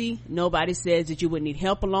be easy. Nobody says that you wouldn't need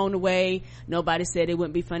help along the way. Nobody said it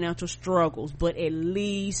wouldn't be financial struggles, but at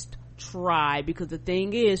least try, because the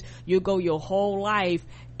thing is, you'll go your whole life,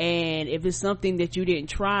 and if it's something that you didn't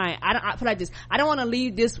try, I feel like this, I don't want to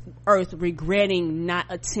leave this earth regretting not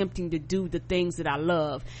attempting to do the things that I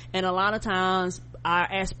love. And a lot of times our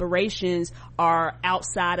aspirations are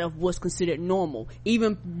outside of what's considered normal.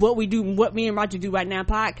 Even what we do, what me and Roger do right now,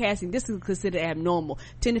 podcasting, this is considered abnormal.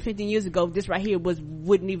 10 to 15 years ago, this right here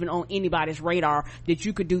wouldn't even on anybody's radar that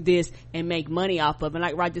you could do this and make money off of. And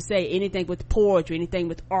like Roger said, anything with poetry, anything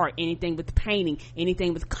with art, anything with painting,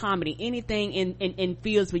 anything with comedy, anything in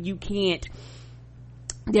fields where you can't,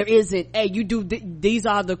 there isn't, hey, you do these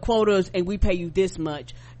are the quotas and we pay you this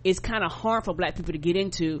much. It's kind of hard for black people to get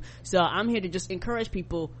into. So I'm here to just encourage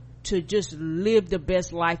people to just live the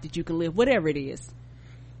best life that you can live, whatever it is.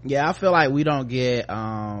 Yeah, I feel like we don't get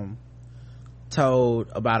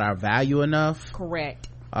told about our value enough. Correct.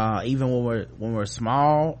 Even when we're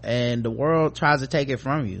small, and the world tries to take it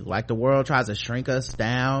from you. Like the world tries to shrink us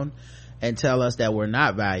down and tell us that we're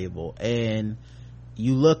not valuable. And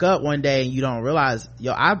you look up one day and you don't realize,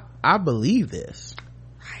 I believe this.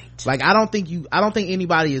 Right. Like I don't think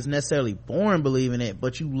anybody is necessarily born believing it,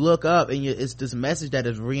 but you look up and it's this message that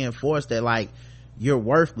is reinforced that like you're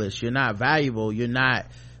worthless, you're not valuable, you're not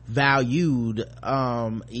valued,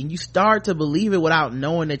 and you start to believe it without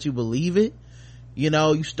knowing that you believe it.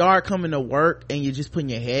 You start coming to work and you're just putting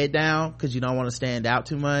your head down because you don't want to stand out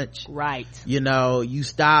too much. Right. You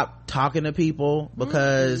stop talking to people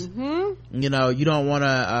because you don't want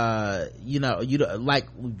to you don't, like,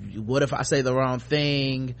 what if I say the wrong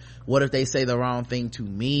thing, what if they say the wrong thing to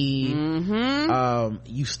me.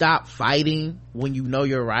 You stop fighting when you know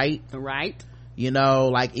you're right. Like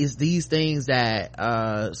it's these things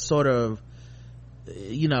that sort of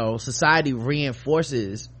society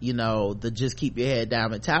reinforces the just keep your head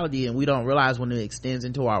down mentality, and we don't realize when it extends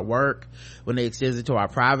into our work, when it extends into our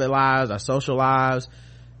private lives, our social lives,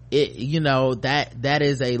 that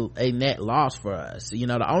is a net loss for us.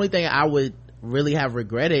 The only thing I would really have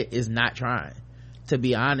regretted is not trying, to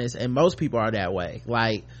be honest, and most people are that way.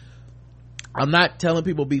 Like, I'm not telling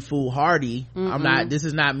people be foolhardy. This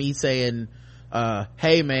is not me saying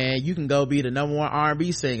hey man, you can go be the #1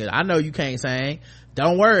 R&B singer. I know you can't sing,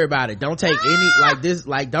 don't worry about it. Don't take any like this,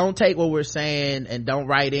 like don't take what we're saying and don't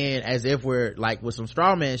write in as if we're like with some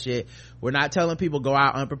straw man shit. We're not telling people go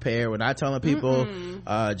out unprepared. We're not telling people you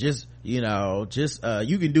can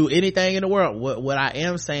do anything in the world. What I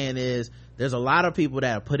am saying is there's a lot of people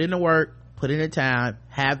that have put in the work, put in the time,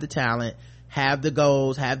 have the talent, have the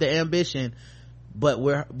goals, have the ambition, but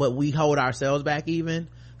we hold ourselves back even.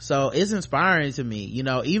 So it's inspiring to me,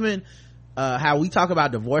 even how we talk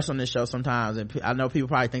about divorce on this show sometimes, and I know people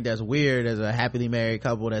probably think that's weird as a happily married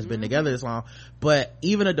couple that's been together this long, but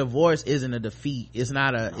even a divorce isn't a defeat. It's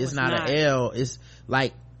not an L. It's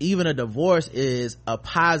like even a divorce is a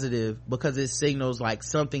positive because it signals like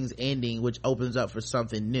something's ending, which opens up for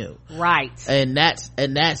something new. Right. And that's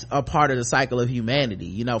a part of the cycle of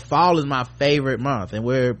humanity. Fall is my favorite month, and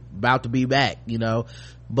we're about to be back, because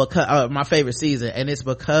my favorite season, and it's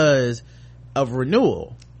because of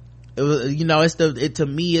renewal. It was, to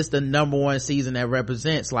me it's the #1 season that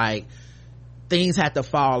represents like things have to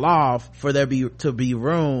fall off for there to be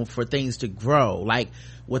room for things to grow. Like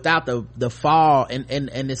without the fall, and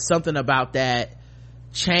it's something about that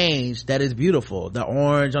change that is beautiful. The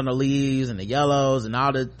orange on the leaves and the yellows and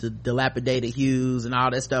all the dilapidated hues and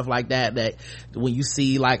all that stuff like that when you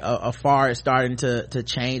see like a forest starting to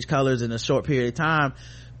change colors in a short period of time.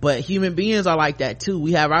 But human beings are like that too.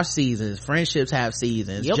 We have our seasons. Friendships have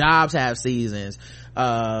seasons. Yep. Jobs have seasons.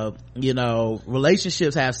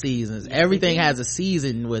 Relationships have seasons. Everything has a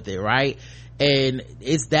season with it, right? And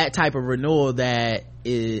it's that type of renewal that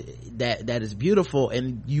is beautiful,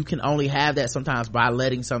 and you can only have that sometimes by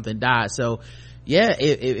letting something die. So yeah,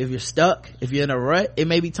 if you're stuck, if you're in a rut, it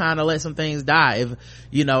may be time to let some things die. If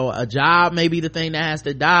a job may be the thing that has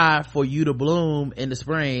to die for you to bloom in the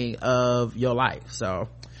spring of your life. So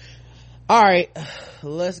all right,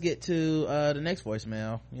 let's get to the next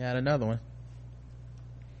voicemail. You had another one.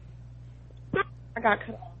 I got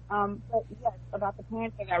cut off. But yes, about the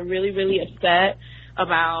parents, I got really, really upset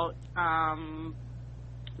about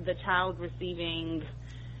the child receiving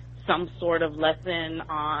some sort of lesson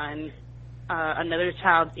on another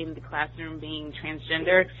child in the classroom being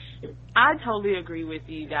transgender. I totally agree with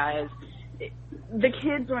you guys. The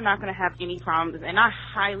kids were not going to have any problems, and I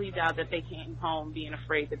highly doubt that they came home being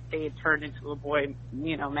afraid that they had turned into a boy,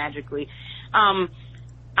 magically. I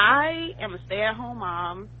am a stay-at-home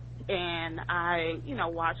mom, and I,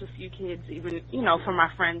 watch a few kids, even, from my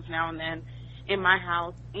friends now and then in my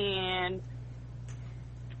house, and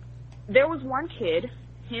there was one kid,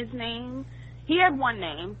 he had one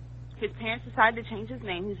name. His parents decided to change his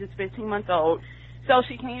name. He's just 15 months old. So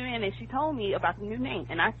she came in and she told me about the new name,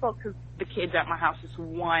 and I spoke to the kids at my house just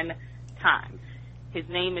one time. His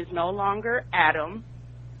name is no longer Adam.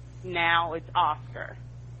 now it's Oscar.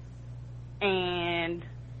 And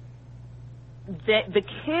the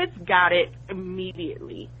kids got it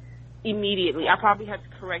immediately. I probably had to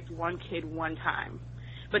correct one kid one time.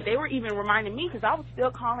 But they were even reminding me, because I was still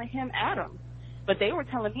calling him Adam. But they were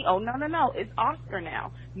telling me, oh, no, it's Oscar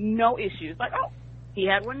now. No issues. Like, oh, he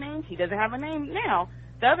had one name, he doesn't have a name now,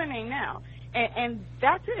 the other name now. And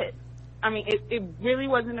that's it. I mean, it really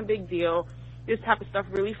wasn't a big deal. This type of stuff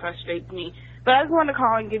really frustrates me. But I just wanted to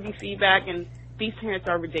call and give you feedback, and these parents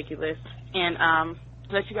are ridiculous. And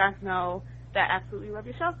let you guys know that I absolutely love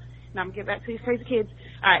your show. And I'm going to get back to these crazy kids.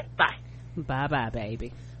 All right, bye. Bye-bye,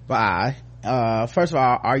 baby. Bye. First of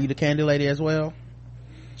all, are you the candy lady as well?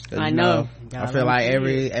 I know. I feel like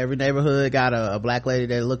every neighborhood got a black lady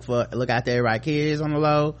that look out there everybody kids on the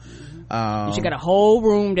low. She got a whole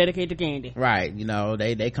room dedicated to candy. Right. You know,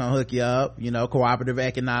 they come hook you up, you know, cooperative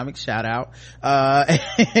economics, shout out.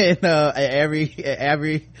 And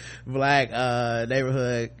every black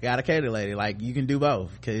neighborhood got a candy lady. Like, you can do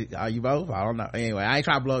both. Are you both? I don't know. Anyway, I ain't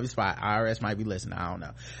trying to blow up your spot. IRS might be listening. I don't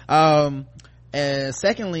know. And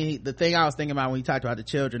secondly, the thing I was thinking about when you talked about the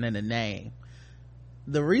children and the name,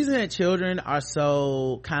 the reason that children are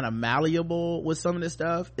so kind of malleable with some of this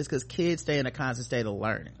stuff is because kids stay in a constant state of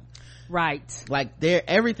learning. Right. Like,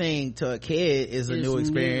 everything to a kid is a new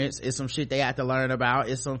experience. It's some shit they have to learn about.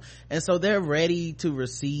 And so they're ready to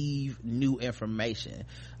receive new information.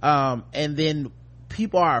 And then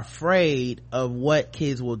people are afraid of what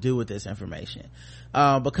kids will do with this information.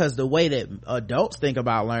 Because the way that adults think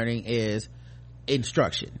about learning is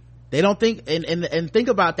instruction. They don't think, and think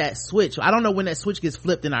about that switch. I don't know when that switch gets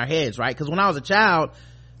flipped in our heads, right? Because when I was a child,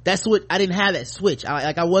 that switch, I didn't have that switch.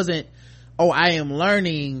 I am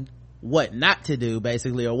learning what not to do,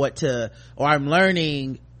 basically, or I'm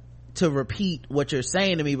learning to repeat what you're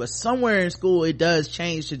saying to me. But somewhere in school, it does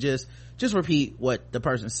change to just repeat what the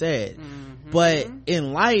person said. Mm-hmm. But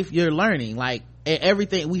in life, you're learning, like,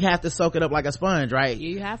 everything, we have to soak it up like a sponge, right?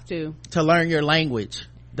 You have to learn your language,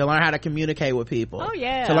 to learn how to communicate with people. Oh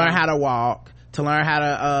yeah. To learn how to walk, to learn how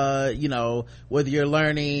to whether you're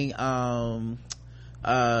learning about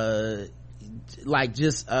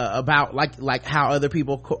how other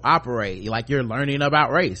people operate, like you're learning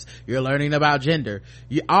about race, you're learning about gender,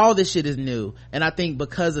 all this shit is new. And I think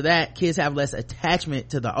because of that, kids have less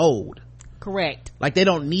attachment to the old. Correct. Like, they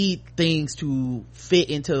don't need things to fit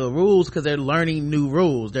into the rules because they're learning new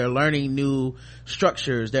rules, they're learning new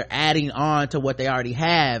structures, they're adding on to what they already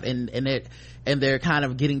have, and they're kind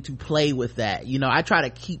of getting to play with that. You know, I try to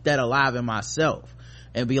keep that alive in myself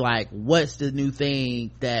and be like, what's the new thing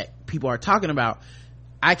that people are talking about?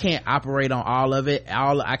 I can't operate on all of it.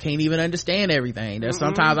 I can't even understand everything. There's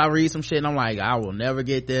sometimes I read some shit and I'm like, I will never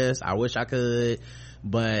get this. I wish I could,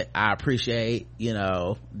 but I appreciate,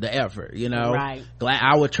 the effort, right. Glad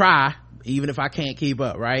I would try, even if I can't keep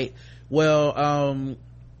up, right? Well,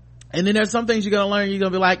 and then there's some things you're gonna learn, you're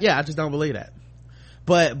gonna be like, yeah, I just don't believe that.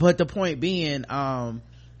 But the point being,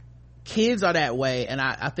 kids are that way, and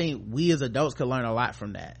I think we as adults could learn a lot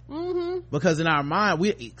from that. Because in our mind,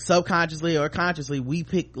 we subconsciously or consciously, we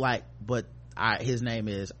pick his name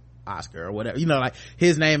is Oscar or whatever, like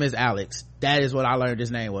his name is Alex, that is what I learned his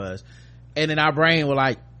name was. And in our brain, we're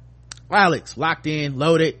like, Alex, locked in,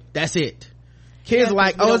 loaded, that's it. Kids are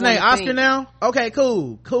like, oh, his name Oscar now? Okay,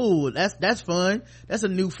 cool. That's fun. That's a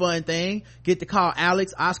new fun thing. Get to call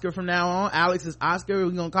Alex Oscar from now on. Alex is Oscar,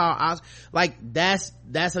 we're gonna call Oscar. Like, that's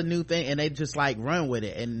a new thing, and they just like run with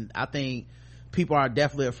it. And I think people are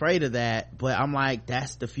definitely afraid of that, but I'm like,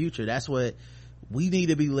 that's the future. That's what we need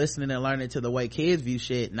to be listening and learning to, the way kids view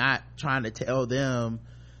shit, not trying to tell them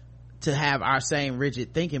to have our same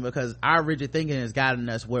rigid thinking, because our rigid thinking has gotten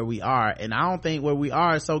us where we are, and I don't think where we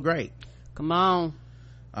are is so great. Come on.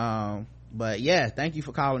 But yeah, thank you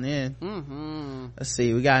for calling in. Let's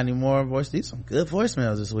see, we got any more these some good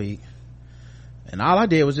voicemails this week, and all I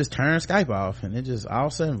did was just turn Skype off, and it just all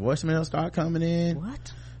of a sudden voicemails start coming in.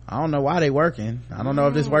 What? I don't know why they working. I don't know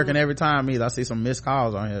if this working every time either. I see some missed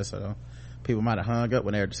calls on here, so people might have hung up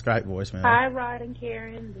when they heard the Skype voicemail. Hi, Rod and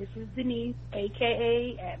Karen. This is Denise,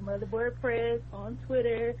 aka at Motherboard Press on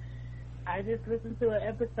Twitter. I just listened to an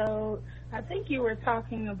episode. I think you were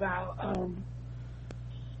talking about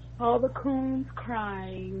all the coons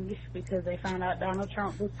crying because they found out Donald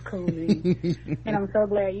Trump was cooning. And I'm so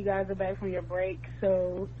glad you guys are back from your break,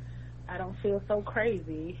 so I don't feel so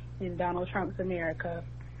crazy in Donald Trump's America.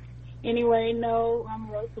 Anyway, no,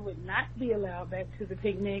 Rosa would not be allowed back to the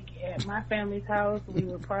picnic at my family's house. We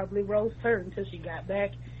would probably roast her until she got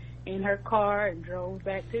back in her car and drove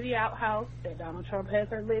back to the outhouse that Donald Trump has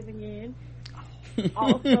her living in.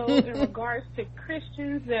 Also, in regards to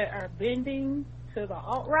Christians that are bending to the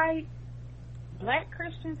alt-right, black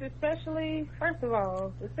Christians especially, first of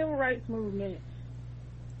all, the civil rights movement,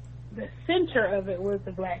 the center of it was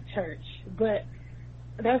the black church. But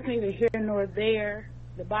that's neither here nor there.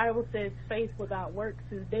 The Bible says faith without works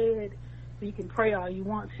is dead. So you can pray all you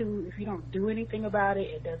want to. If you don't do anything about it,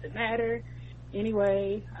 it doesn't matter.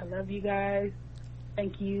 Anyway, I love you guys.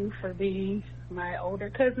 Thank you for being my older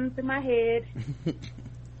cousins in my head.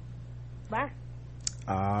 Bye.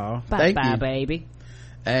 Thank you, baby.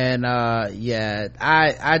 And yeah,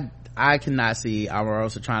 I cannot see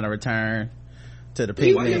Omarosa trying to return to the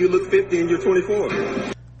picnic. Why do you look 50 and you're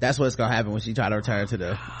 24? That's what's gonna happen when she try to return to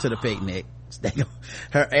the picnic.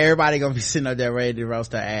 Everybody gonna be sitting up there ready to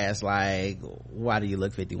roast her ass like, why do you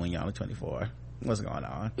look 50 when you're only 24? What's going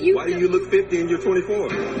on? Why do you look 50 and you're 24?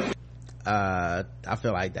 I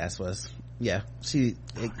feel like that's what's, yeah,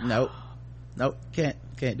 nope, can't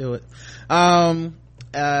do it.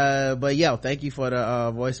 But yo, thank you for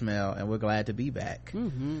the voicemail, and we're glad to be back.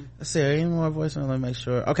 Let's see, any more voicemail? Let me make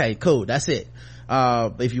sure. Okay, cool, that's it.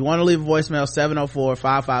 If you want to leave a voicemail,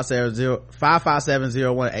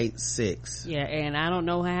 704-557-0186. Yeah, and I don't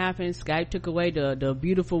know what happened. Skype took away the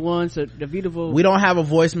beautiful ones, the beautiful. We don't have a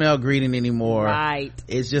voicemail greeting anymore. Right.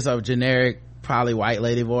 It's just a generic, probably white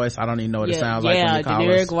lady voice. I don't even know what it sounds like when you call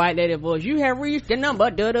generic us. white lady voice. You have reached the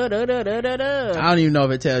number. Da da da da da da da. I don't even know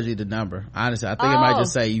if it tells you the number. Honestly, I think it might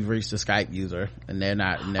just say you've reached a Skype user and they're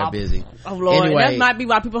busy. Oh Lord, anyway, that might be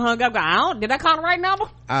why people hung up. Did I call the right number?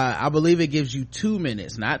 I believe it gives you 2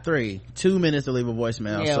 minutes, not 3. 2 minutes to leave a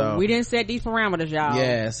voicemail. Yeah, so we didn't set these parameters, y'all.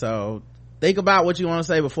 Yeah, so think about what you want to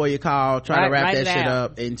say before you call. Try to wrap that shit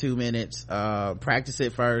up in 2 minutes. Practice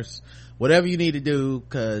it first. Whatever you need to do,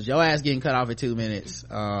 cause your ass getting cut off in 2 minutes.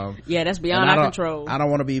 Yeah, that's beyond our control. I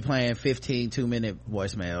don't want to be playing 15 2-minute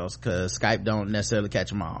voicemails, cause Skype don't necessarily catch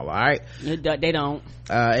them all. All right, they don't.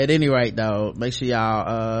 At any rate though, make sure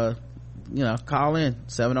y'all call in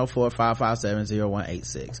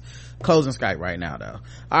 704-557-0186. Closing Skype right now though.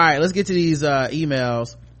 All right, let's get to these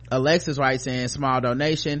emails. Alexis writes in, small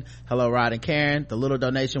donation. Hello, Rod and Karen. The little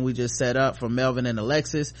donation we just set up from Melvin and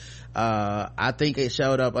Alexis. I think it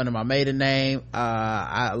showed up under my maiden name.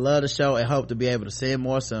 I love the show and hope to be able to send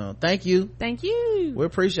more soon. Thank you. We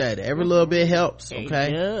appreciate it. Every little bit helps.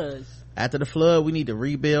 Okay. It does. After the flood, we need to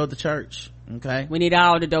rebuild the church. Okay. We need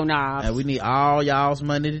all the donors. And we need all y'all's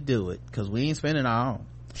money to do it, cause we ain't spending all.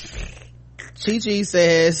 Chi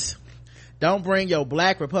says, don't bring your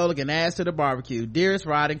black Republican ass to the barbecue. Dearest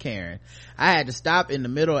Rod and Karen, I had to stop in the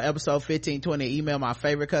middle of episode 1520 and email my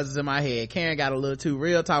favorite cousins in my head. Karen got a little too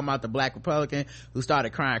real talking about the black Republican who started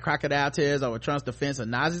crying crocodile tears over Trump's defense of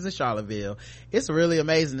Nazis in Charlottesville. It's really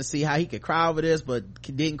amazing to see how he could cry over this, but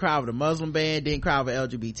didn't cry over the Muslim ban, didn't cry over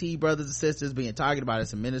LGBT brothers and sisters being targeted by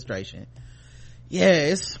this administration.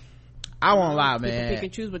 Yeah, I won't lie, man. People pick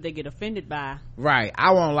and choose what they get offended by. Right.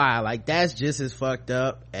 I won't lie. Like, that's just as fucked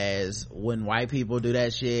up as when white people do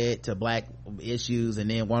that shit to black issues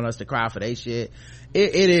and then want us to cry for their shit.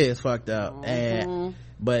 It is fucked up.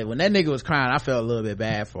 But when that nigga was crying, I felt a little bit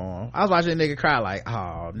bad for him. I was watching that nigga cry like,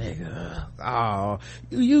 oh, nigga. Oh,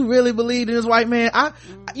 you really believe in this white man?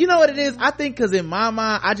 You know what it is? I think cause in my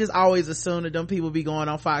mind, I just always assume that them people be going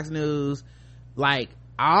on Fox News like,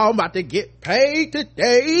 I'm about to get paid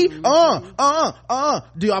today. Do I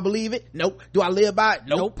believe it? Nope. Do I live by it?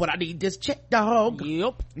 Nope. But I need this check, dog.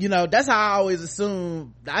 Yep. You know, that's how I always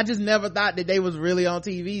assume. I just never thought that they was really on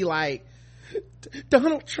TV like,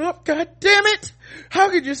 Donald Trump, god damn it, how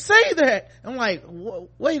could you say that? I'm like,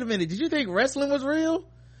 wait a minute, did you think wrestling was real?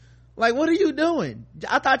 Like, what are you doing?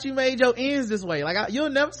 I thought you made your ends this way. Like, you'll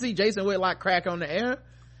never see Jason Whitlock crack on the air.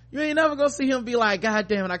 You ain't never gonna see him be like, god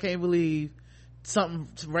damn it, I can't believe something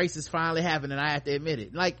racist finally happened and I have to admit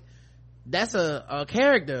it. Like, that's a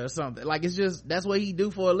character or something. Like, it's just, that's what he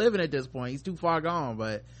do for a living at this point. He's too far gone.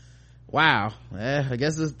 But wow, I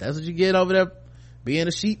guess that's what you get over there being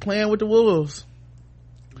a sheep playing with the wolves.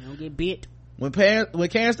 You don't get bit. When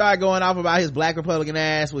Karen started going off about his black Republican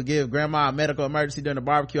ass would give grandma a medical emergency during the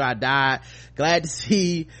barbecue, I died. Glad to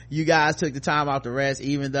see you guys took the time off the rest,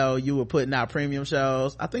 even though you were putting out premium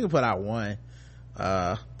shows. I think I put out one.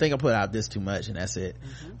 I think I put out this too much and that's it.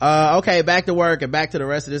 Okay, back to work and back to the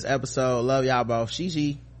rest of this episode. Love y'all both.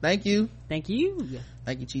 Chi. Thank you. Thank you,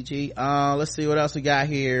 Chi. Let's see what else we got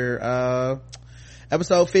here.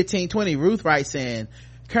 Episode 1520, Ruth writes in,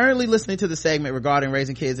 Currently listening to the segment regarding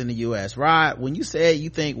raising kids in the U.S. Rod, when you said you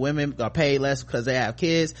think women are paid less because they have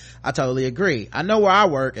kids, I totally agree. I know where I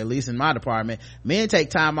work, at least in my department, men take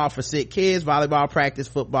time off for sick kids, volleyball practice,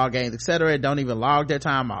 football games, etc., and don't even log their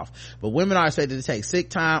time off. But women are expected to take sick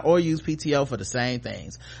time or use PTO for the same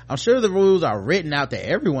things. I'm sure the rules are written out that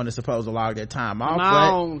everyone is supposed to log their time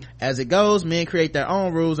off, but as it goes, men create their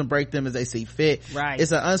own rules and break them as they see fit. Right.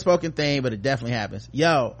 It's an unspoken thing, but it definitely happens.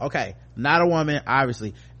 Okay, not a woman,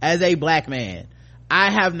 obviously. As a black man,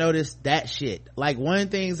 I have noticed that shit. Like, one of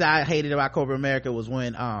the things I hated about corporate America was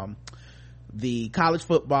when the college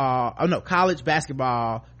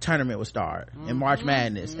basketball tournament would start in March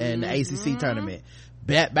Madness and the ACC tournament.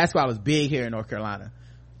 Basketball is big here in North Carolina.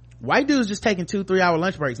 White dudes just taking 2-3 hour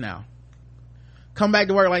lunch breaks now. Come back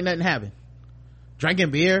to work like nothing happened.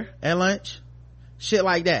 Drinking beer at lunch. Shit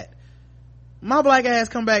like that. My black ass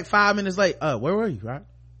come back 5 minutes late. Where were you, right?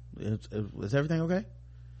 Is everything okay?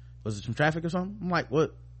 Was it some traffic or something? I'm like,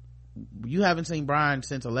 what? You haven't seen Brian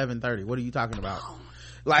since 11:30. What are you talking about?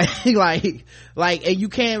 Like, and you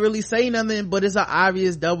can't really say nothing, but it's an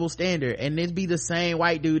obvious double standard. And it'd be the same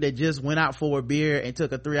white dude that just went out for a beer and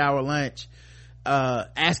took a 3-hour lunch,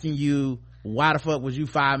 asking you, why the fuck was you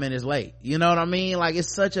 5 minutes late? You know what I mean? Like,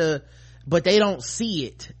 it's such a, but they don't see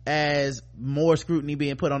it as more scrutiny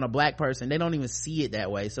being put on a black person. They don't even see it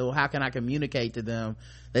that way. So how can I communicate to them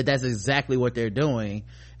that that's exactly what they're doing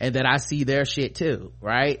and that I see their shit too,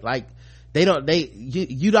 right? Like,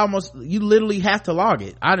 you literally have to log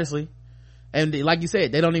it, honestly. And like you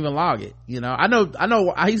said, they don't even log it. You know, I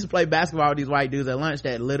know I used to play basketball with these white dudes at lunch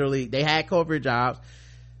that literally, they had corporate jobs.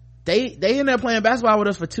 They ended up playing basketball with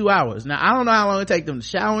us for 2 hours. Now, I don't know how long it take them to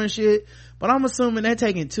shower and shit, but I'm assuming they're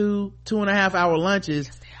taking 2.5 hour lunches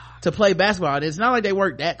to play basketball. It's not like they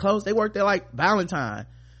work that close. They work there like Valentine.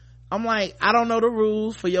 I'm like, I don't know the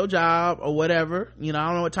rules for your job or whatever. You know, I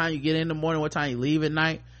don't know what time you get in the morning, what time you leave at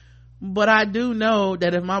night. But I do know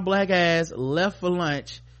that if my black ass left for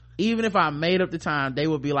lunch, even if I made up the time, they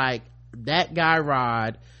would be like, that guy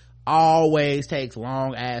Rod always takes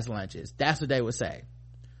long ass lunches. That's what they would say.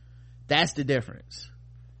 That's the difference.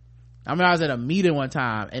 I mean, I was at a meeting one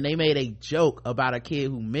time and they made a joke about a kid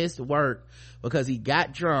who missed work because he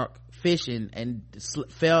got drunk fishing and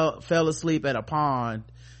fell asleep at a pond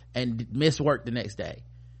and missed work the next day.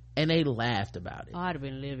 And they laughed about it. I'd have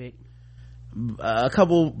been livid. A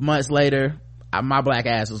couple months later, my black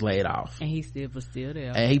ass was laid off. And he was still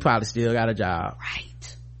there. And he probably still got a job.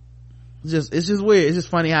 Right. It's just weird. It's just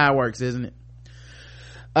funny how it works, isn't it?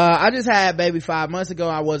 I just had baby 5 months ago.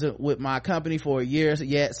 I wasn't with my company for a year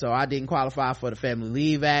yet, so I didn't qualify for the Family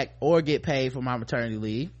Leave Act or get paid for my maternity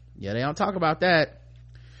leave. Yeah, they don't talk about that.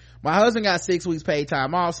 My husband got 6 weeks paid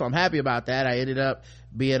time off, so I'm happy about that. I ended up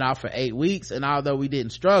being off for 8 weeks, and although we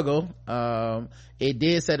didn't struggle, it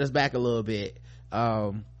did set us back a little bit.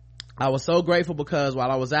 I was so grateful because while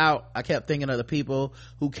I was out, I kept thinking of the people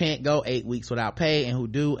who can't go 8 weeks without pay and who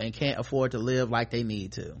do and can't afford to live like they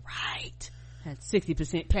need to. Right. That's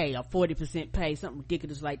 60% pay or 40% pay, something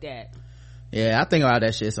ridiculous like that. Yeah, I think about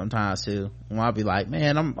that shit sometimes too. When I'll be like,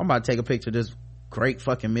 man, I'm about to take a picture of this great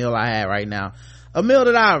fucking meal I had right now. A meal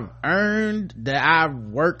that I've earned, that I've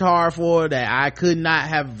worked hard for, that I could not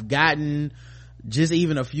have gotten just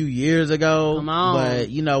even a few years ago. Come on. But,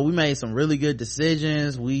 you know, we made some really good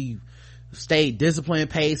decisions. We stayed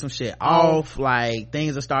disciplined, paid some shit off. Like,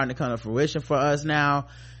 things are starting to come to fruition for us now.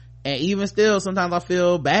 And even still, sometimes I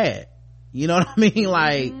feel bad. You know what I mean?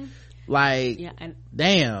 Like, yeah, and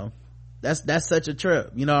damn, that's such a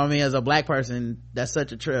trip. You know what I mean? As a black person, that's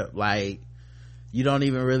such a trip. Like, you don't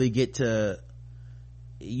even really get to,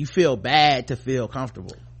 you feel bad to feel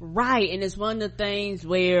comfortable. Right. And it's one of the things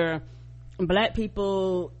where black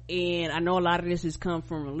people, and I know a lot of this has come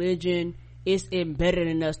from religion, it's embedded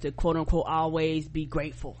in us to quote unquote always be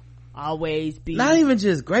grateful, always be, not even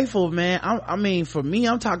just grateful, man. I mean, for me,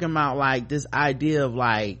 I'm talking about like this idea of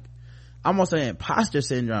like almost an imposter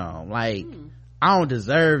syndrome. Like, I don't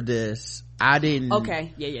deserve this. I didn't.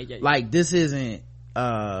 Okay. Yeah. Like, this isn't,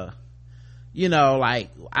 you know,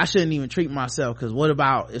 like, I shouldn't even treat myself because what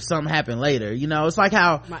about if something happened later? You know, it's like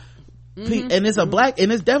how, and it's a black,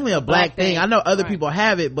 and it's definitely a black thing. I know other people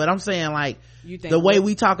have it, but I'm saying like, the way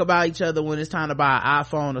we talk about each other when it's time to buy an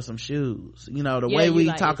iPhone or some shoes, you know, the way we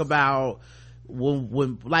like, talk about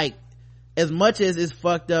when like, as much as it's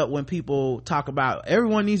fucked up when people talk about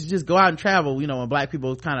everyone needs to just go out and travel, you know, when black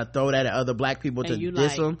people kind of throw that at other black people to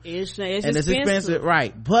diss them, it's expensive,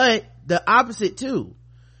 right? But the opposite too,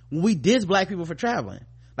 when we diss black people for traveling,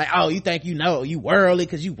 like, oh, you think you know you worldly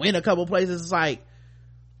because you went a couple places, it's like,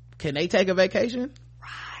 can they take a vacation?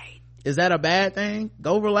 Right. Is that a bad thing?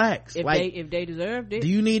 Go relax. If they deserved it. Do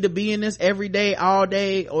you need to be in this every day, all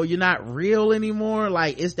day, or you're not real anymore?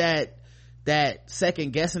 Like, it's that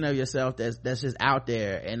second guessing of yourself that's just out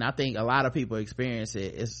there. And I think a lot of people experience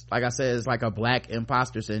it. It's like I said, it's like a black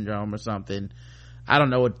imposter syndrome or something. I don't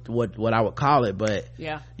know what I would call it, but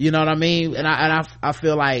yeah, you know what I mean? And I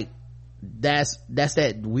feel like that's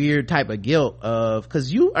that weird type of guilt of,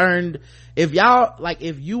 cause you earned, if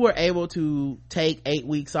you were able to take 8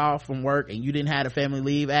 weeks off from work and you didn't have a family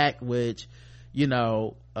leave act, which, you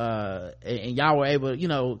know, and y'all were able, you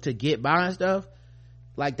know, to get by and stuff,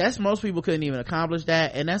 like that's, most people couldn't even accomplish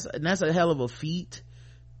that. And that's a hell of a feat.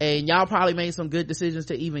 And y'all probably made some good decisions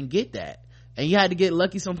to even get that. And you had to get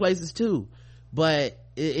lucky some places too. But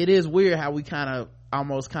it is weird how we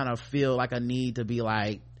almost feel like a need to be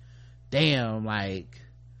like, damn, like,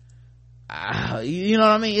 you know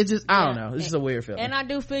what I mean? It's just, I don't know, it's just a weird feeling. And I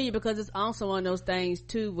do feel you, because it's also one of those things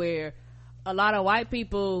too where a lot of white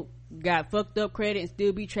people got fucked up credit and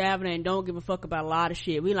still be traveling and don't give a fuck about a lot of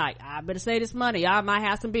shit. We like, I better save this money, I might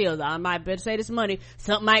have some bills, I might better save this money,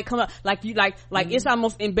 something might come up, like you like it's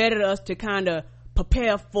almost embedded us to kind of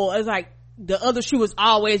prepare for, it's like the other shoe is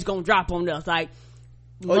always gonna drop on us, like,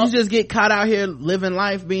 or you just get caught out here living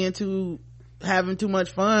life having too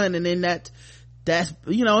much fun, and then that's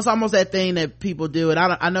you know, it's almost that thing that people do, and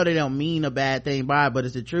I know they don't mean a bad thing by it, but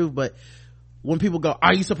it's the truth. But when people go,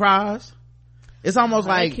 are you surprised, it's almost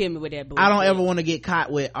like, kill me with that bullshit. I don't ever want to get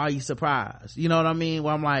caught with, are you surprised, you know what I mean,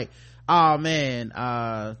 where I'm like, oh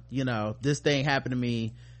man, you know, this thing happened to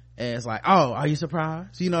me, and it's like, oh, are you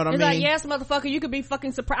surprised, you know what I mean? Like, yes motherfucker, you could be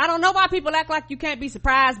fucking surprised. I don't know why people act like you can't be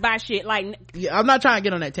surprised by shit. Like, yeah, I'm not trying to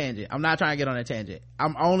get on that tangent.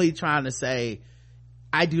 I'm only trying to say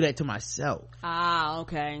I do that to myself.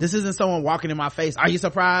 Okay. This isn't someone walking in my face, are you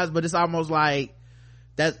surprised? But it's almost like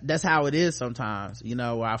that's how it is sometimes, you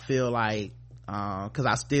know, where I feel like cause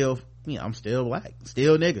I still, you know, I'm still black,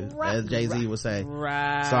 still nigga, right, as Jay-Z would say,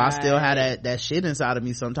 right? So I still had that shit inside of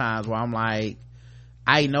me sometimes where I'm like,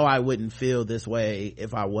 I know I wouldn't feel this way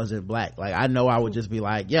if I wasn't black. Like, I know I would just be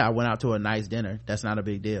like, yeah, I went out to a nice dinner, that's not a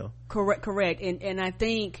big deal. Correct. And I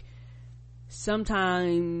think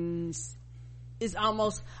sometimes it's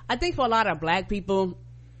almost, I think for a lot of black people,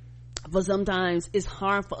 for sometimes it's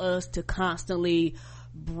hard for us to constantly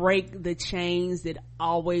break the chains that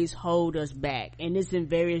always hold us back, and it's in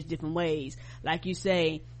various different ways. Like you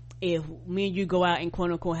say, if me and you go out and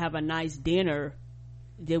quote unquote have a nice dinner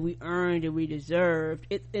that we earned and we deserved,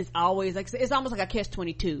 it's always like, it's almost like a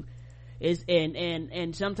catch-22. It's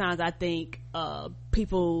and sometimes I think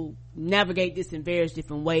people navigate this in various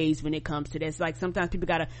different ways when it comes to this. Like, sometimes people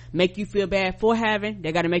gotta make you feel bad for having,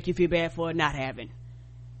 they gotta make you feel bad for not having.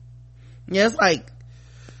 Yeah, it's like,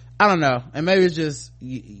 I don't know, and maybe it's just,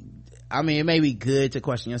 I mean, it may be good to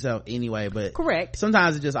question yourself anyway, but correct,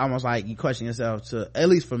 sometimes it's just almost like you question yourself to, at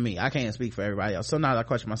least for me, I can't speak for everybody else, sometimes I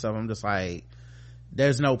question myself, I'm just like,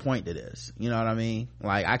 there's no point to this, you know what I mean?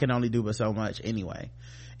 Like, I can only do but so much anyway,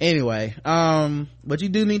 but you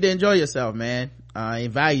do need to enjoy yourself, man,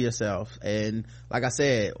 and value yourself. And like I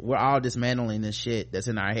said, we're all dismantling this shit that's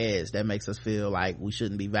in our heads that makes us feel like we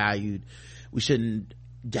shouldn't be valued, we shouldn't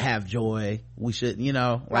have joy, we should, you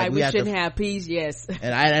know, like, right, we shouldn't have peace. Yes.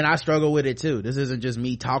 And I struggle with it too. This isn't just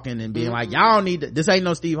me talking and being like, y'all need to, this ain't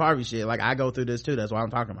no Steve Harvey shit. Like, I go through this too, that's why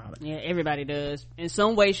I'm talking about it. Yeah, everybody does in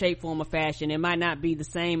some way, shape, form, or fashion. It might not be the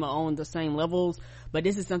same or on the same levels, but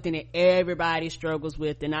this is something that everybody struggles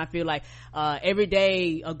with. And I feel like every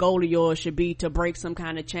day a goal of yours should be to break some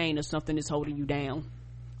kind of chain or something that's holding you down.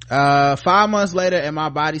 5 months later, and my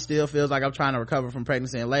body still feels like I'm trying to recover from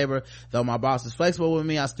pregnancy and labor. Though my boss is flexible with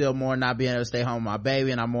me, I still mourn not being able to stay home with my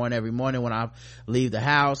baby, and I mourn every morning when I leave the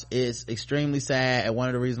house. It's extremely sad, and one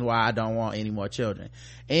of the reasons why I don't want any more children.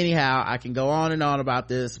 Anyhow, I can go on and on about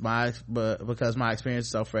this, because my experience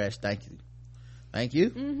is so fresh. Thank you.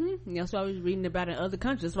 Mm-hmm. That's what I was reading about in other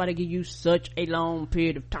countries. That's why they give you such a long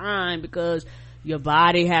period of time, because your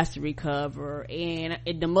body has to recover, and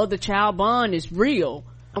the mother-child bond is real.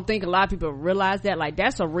 I don't think a lot of people realize that. Like,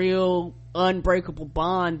 that's a real unbreakable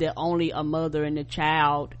bond that only a mother and a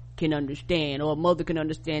child can understand, or a mother can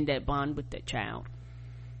understand that bond with that child.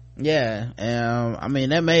 Yeah. I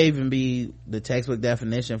mean, that may even be the textbook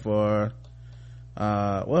definition for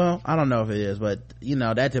well, I don't know if it is, but you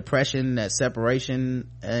know, that depression, that separation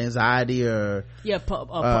anxiety, or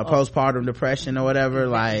postpartum depression or whatever,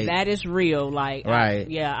 like that is real. Like, right.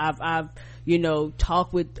 I've you know,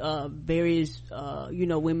 talked with various you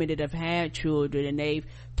know, women that have had children, and they've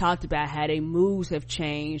talked about how their moods have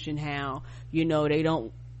changed, and how, you know, they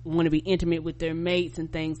don't want to be intimate with their mates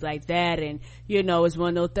and things like that. And you know, it's one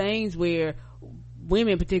of those things where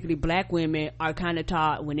women, particularly black women, are kind of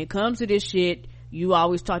taught when it comes to this shit, you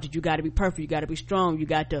always taught that you got to be perfect, you got to be strong, you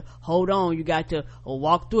got to hold on, you got to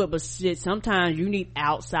walk through it. But shit, sometimes you need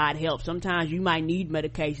outside help. Sometimes you might need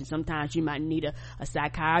medication. Sometimes you might need a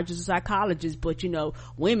psychiatrist, a psychologist. But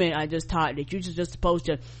women are just taught that you're just supposed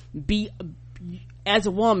to be, as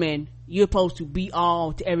a woman, you're supposed to be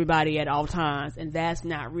all to everybody at all times, and that's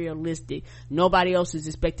not realistic. Nobody else is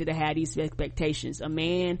expected to have these expectations. A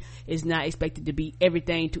man is not expected to be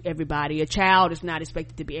everything to everybody. A child is not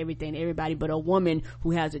expected to be everything to everybody, but a woman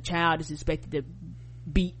who has a child is expected to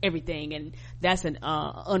be everything, and that's an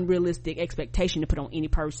unrealistic expectation to put on any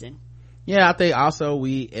person. Yeah, I think also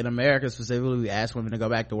we, in America specifically, we ask women to go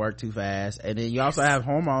back to work too fast. And then you also have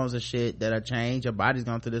hormones and shit that are changed. Your body's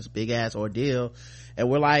gone through this big ass ordeal.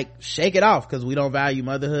 And we're like, shake it off, because we don't value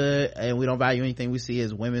motherhood and we don't value anything we see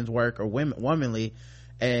as women's work or womanly.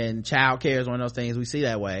 And childcare is one of those things we see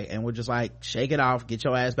that way. And we're just like, shake it off, get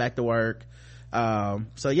your ass back to work.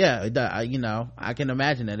 So yeah, I can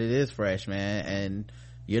imagine that it is fresh, man. And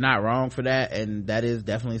you're not wrong for that. And that is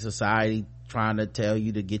definitely society trying to tell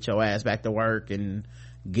you to get your ass back to work and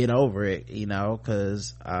get over it,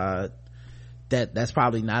 because that's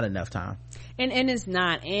probably not enough time, and it's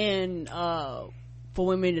not. And for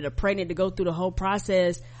women that are pregnant to go through the whole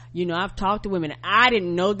process, I've talked to women, I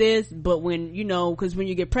didn't know this, but when because when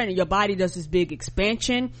you get pregnant, your body does this big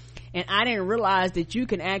expansion, and I didn't realize that you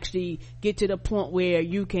can actually get to the point where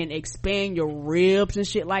you can expand your ribs and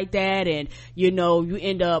shit like that, and you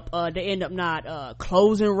end up they end up not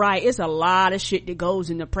closing right. It's a lot of shit that goes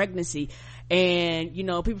into pregnancy, and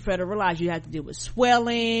people fail to realize you have to deal with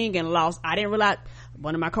swelling and loss. I didn't realize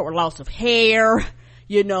one of my coworkers loss of hair,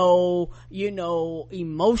 emotional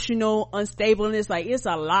unstableness. Like, it's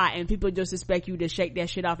a lot, and people just expect you to shake that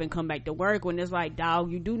shit off and come back to work, when it's like,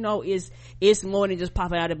 dog, you do know it's more than just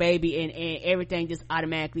popping out a baby and everything just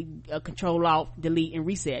automatically control off, delete, and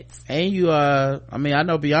resets. And you I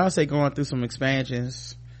know Beyonce going through some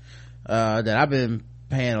expansions that I've been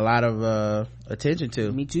paying a lot of attention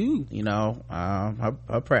to. Me too. Her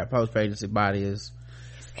post-pregnancy body is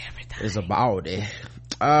a baldy.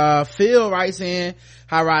 Phil writes in,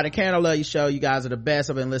 hi Rod and Karen, I love your show, you guys are the best.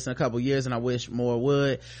 I've been listening a couple years and I wish more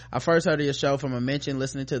would. I first heard of your show from a mention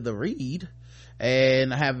listening to The Read,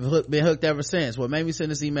 and I have been hooked ever since. What made me send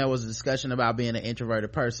this email was a discussion about being an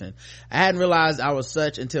introverted person. I hadn't realized I was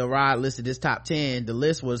such until Rod listed his top 10. The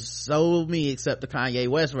list was so me except the Kanye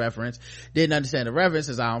West reference. Didn't understand the reference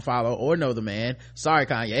as I don't follow or know the man. Sorry,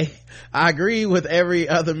 Kanye. I agree with every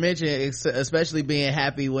other mention, especially being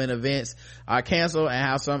happy when events are canceled and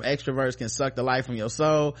how some extroverts can suck the life from your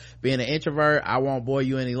soul. Being an introvert, I won't bore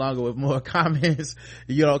you any longer with more comments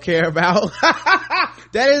you don't care about.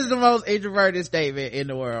 That is the most introverted statement in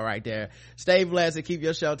the world right there. Stay blessed and keep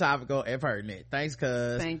your show topical and pertinent. Thanks,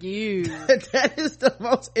 cuz. Thank you. That is the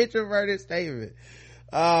most introverted statement.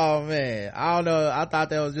 Oh man, I don't know, I thought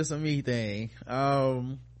that was just a me thing.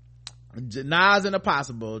 Nas and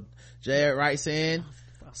Impossible, Jared writes in,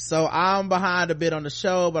 so I'm behind a bit on the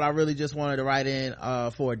show, but I really just wanted to write in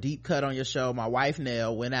for a deep cut on your show. My wife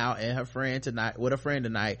Nell went out and her friend tonight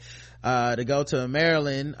to go to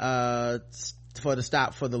Maryland for the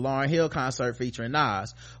stop for the Lauryn Hill concert featuring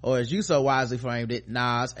Nas, or as you so wisely framed it,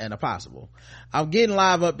 Nas and Impossible. I'm getting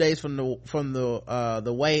live updates from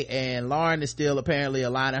the way, and Lauryn is still apparently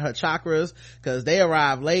aligning her chakras, because they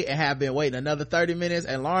arrived late and have been waiting another 30 minutes,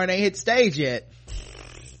 and Lauryn ain't hit the stage yet.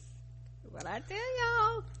 What I tell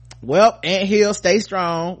y'all? Well, Ant Hill, stay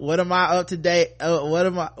strong. What am I up to date?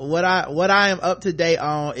 What I am up to date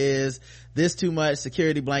on is This Too Much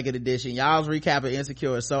Security Blanket Edition. Y'all's recap of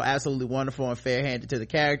Insecure is so absolutely wonderful and fair-handed to the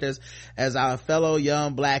characters. As our fellow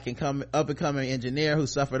young black and up-and-coming engineer who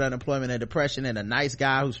suffered unemployment and depression, and a nice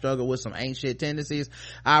guy who struggled with some ain't shit tendencies,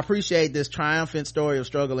 I appreciate this triumphant story of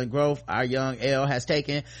struggle and growth our young L has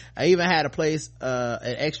taken. I even had to place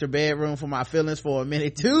an extra bedroom for my feelings for a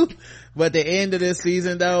minute too. But the end of this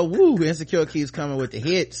season though, Insecure keeps coming with the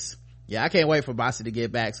hits. Yeah, I can't wait for Bossy to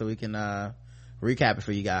get back so we can recap it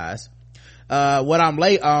for you guys. What I'm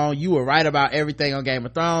late on, you were right about everything on Game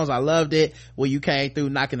of Thrones. I loved it when you came through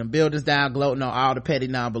knocking the buildings down, gloating on all the petty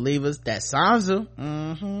non-believers. That Sansa,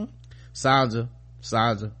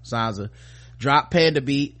 Sansa drop Panda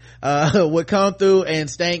beat would come through, and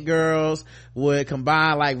Stank Girls would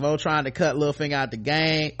combine like Voltron to cut Littlefinger out the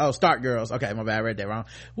game. Oh, Stark Girls, okay, my bad, I read that wrong.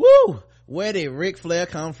 Where did Ric Flair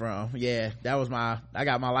come from? Yeah, that was I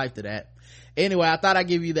got my life to that. Anyway, I thought I'd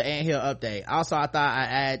give you the Anthill update. Also, I thought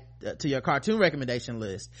I'd add to your cartoon recommendation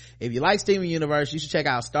list. If you like Steven Universe, you should check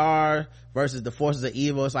out Star versus the Forces of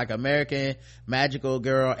Evil. It's like American magical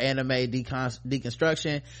girl anime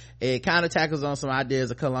deconstruction. It kind of tackles on some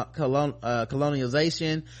ideas of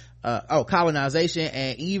colonization,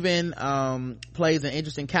 and even plays an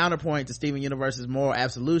interesting counterpoint to Steven Universe's moral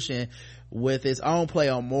absolution with its own play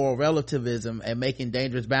on moral relativism and making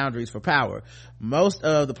dangerous boundaries for power. Most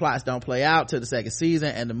of the plots don't play out till the second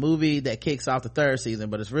season and the movie that kicks off the third season,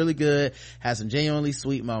 but it's really good, has some genuinely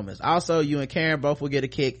sweet moments. Also, you and Karen both will get a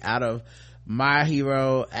kick out of My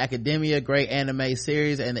Hero Academia, great anime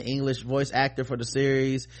series, and the English voice actor for the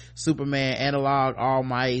series, Superman Analog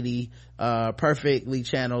Almighty, perfectly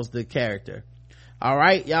channels the character. All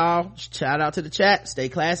right, y'all, shout out to the chat, stay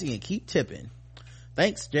classy and keep tipping.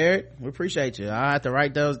 Thanks, Jared, we appreciate you. I have to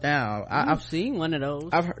write those down. I've seen one of those.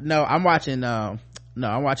 I'm watching a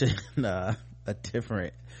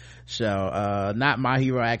different show, not My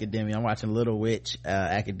Hero Academia. I'm watching Little Witch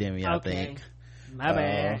Academia. I think my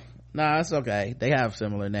bad. No, it's okay, they have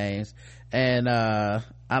similar names. And I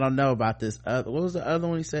don't know about this other, what was the other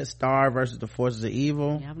one he said? Star versus the Forces of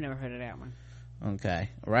Evil. Yeah, I've never heard of that one. Okay,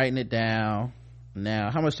 writing it down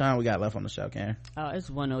now. How much time we got left on the show, Karen? It's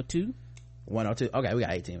 1:02. Okay, we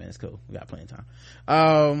got 18 minutes. Cool, we got plenty of time.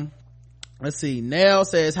 Let's see. Nell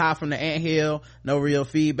says hi from the Anthill. No real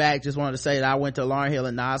feedback. Just wanted to say that I went to Lauryn Hill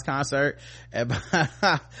and Nas concert, and by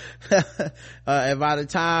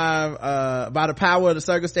the power of the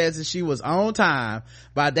circumstances, she was on time.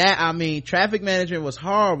 By that I mean traffic management was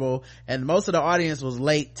horrible and most of the audience was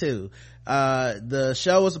late too. The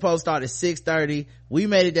show was supposed to start at 6:30. We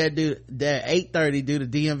made it there 8:30 due to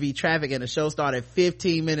DMV traffic, and the show started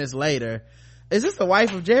 15 minutes later. Is this the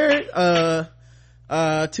wife of Jared?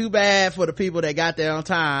 Too bad for the people that got there on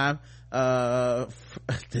time. The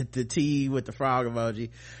T with the frog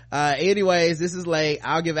emoji. Anyways, this is late.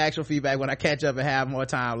 I'll give actual feedback when I catch up and have more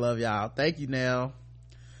time. Love y'all. Thank you, Nell.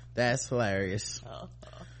 That's hilarious.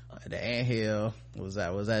 The Anthill was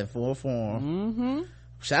that full form.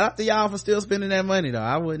 Shout out to y'all for still spending that money though.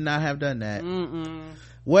 I would not have done that.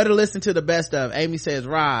 Where to listen to the best of? Amy says,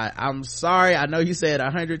 Rod, I'm sorry, I know you said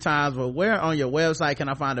 100 times, but where on your website can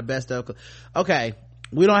I find the best of? Okay,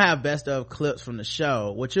 we don't have best of clips from the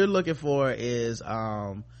show. What you're looking for is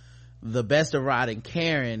the best of Rod and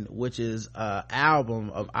Karen, which is an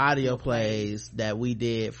album of audio plays that we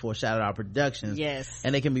did for Shout Out Productions. Yes,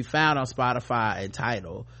 and they can be found on Spotify and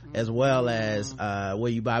Tidal, as well as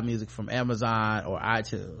where you buy music from Amazon or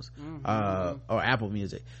iTunes, or Apple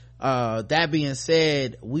Music. That being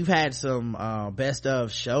said, we've had some best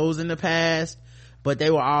of shows in the past, but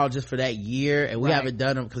they were all just for that year, and we haven't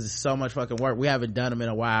done them because it's so much fucking work. We haven't done them in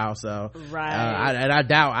a while, so I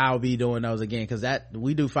doubt I'll be doing those again, because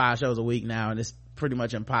we do 5 shows a week now, and it's pretty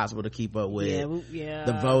much impossible to keep up with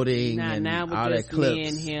the voting and all that clips. Me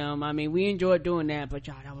and him, I mean, we enjoyed doing that, but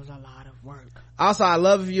y'all, that was a lot of work. Also, I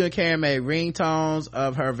love if you and Karen made ringtones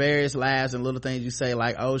of her various laughs and little things you say,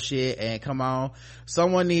 like oh shit and come on.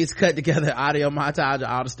 Someone needs to cut together audio montage of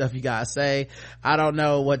all the stuff you guys say. I don't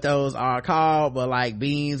know what those are called, but like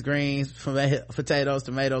beans, greens, potatoes,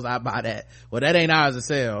 tomatoes, I buy that. Well, that ain't ours to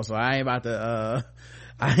sell, so I ain't about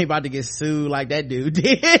to get sued like that dude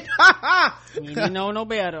did. You didn't know no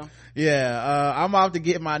better. Yeah, I'm off to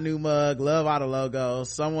get my new mug. Love all the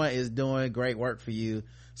logos. Someone is doing great work for you.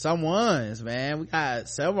 Someone's, man. We got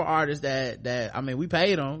several artists that I mean, we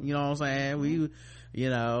paid them, you know what I'm saying? We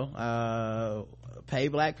pay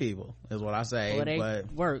black people is what I say. Well, they but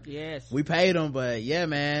work, yes, we paid them, but yeah,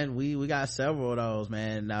 man, we got several of those,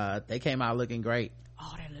 man. They came out looking great.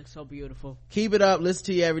 Oh, that looks so beautiful. Keep it up. Listen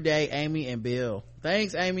to you every day, Amy and Bill.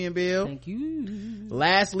 Thanks, Amy and Bill. Thank you.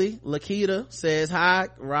 Lastly, Lakita says, hi,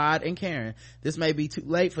 Rod and Karen. This may be too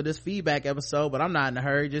late for this feedback episode, but I'm not in a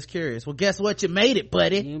hurry, just curious. Well, guess what? You made it,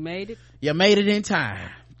 buddy. You made it. You made it in time.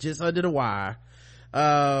 Just under the wire.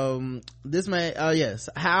 Yes.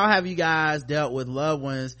 How have you guys dealt with loved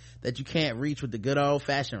ones that you can't reach with the good old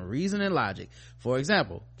fashioned reason and logic? For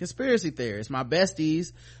example, conspiracy theorists. My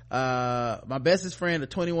bestest friend of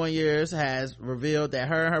 21 years has revealed that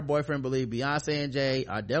her and her boyfriend believe Beyonce and Jay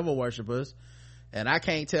are devil worshippers, and I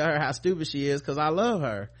can't tell her how stupid she is because I love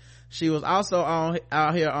her. She was also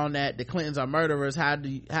out here on that the Clintons are murderers. How do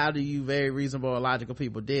you very reasonable and logical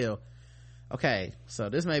people deal? Okay, so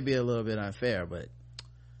this may be a little bit unfair, but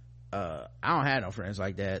I don't have no friends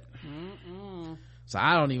like that. So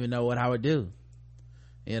I don't even know what I would do,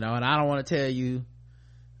 and I don't want to tell you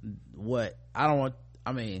what I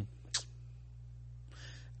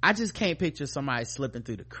just can't picture somebody slipping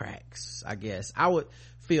through the cracks. I guess I would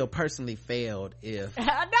feel personally failed if I know,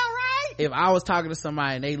 right? if I was talking to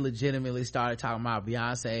somebody and they legitimately started talking about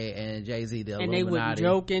Beyonce and Jay-Z, the and Illuminati, they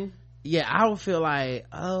were joking, yeah, I would feel like,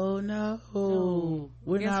 oh no,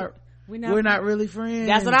 we're not really friends.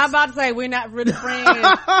 That's what I'm about to say. We're not really friends.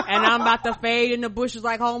 And I'm about to fade in the bushes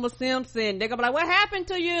like Homer Simpson. They're gonna be like, what happened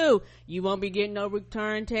to you? You won't be getting no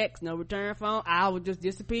return text, no return phone. I would just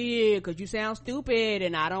disappear because you sound stupid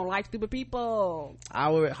and I don't like stupid people. I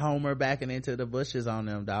would Homer backing into the bushes on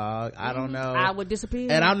them, dog. I don't know. I would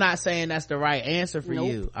disappear. And I'm not saying that's the right answer for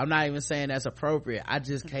you. I'm not even saying that's appropriate. I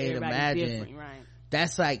just can't imagine. Right.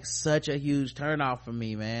 That's like such a huge turnoff for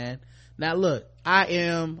me, man. Now look, I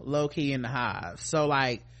am low-key in the hive, so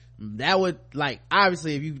like that would, like,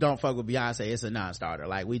 obviously if you don't fuck with Beyonce, it's a non-starter.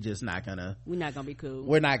 Like we're not gonna be cool.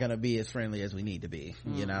 We're not gonna be as friendly as we need to be,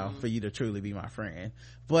 you know, for you to truly be my friend.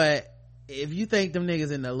 But if you think them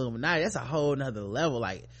niggas in the Illuminati, that's a whole nother level.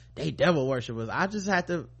 Like they devil worshipers. I don't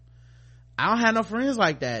have no friends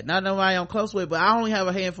like that. Not nobody I'm close with, but I only have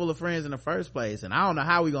a handful of friends in the first place, and I don't know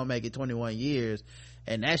how we gonna make it 21 years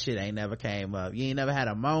and that shit ain't never came up. You ain't never had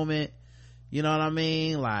a moment, you know what I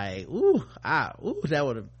mean? Like that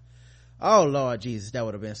would have, oh Lord Jesus, that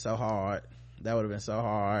would have been so hard.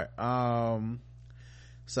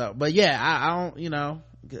 So but yeah, I don't, you know,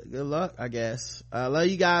 good luck, I guess. Love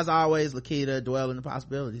you guys always. Lakita, dwell in the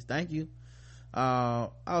possibilities. Thank you.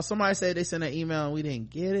 Somebody said they sent an email and we didn't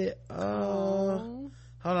get it.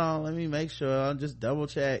 Hold on, let me make sure. I'll just double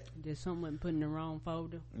check. Did someone put in the wrong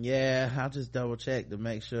folder? Yeah, I'll just double check to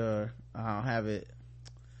make sure I don't have it.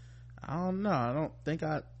 I don't know. I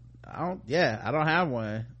don't have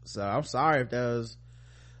one. So I'm sorry if there was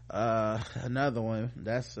another one.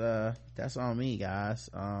 That's on me, guys.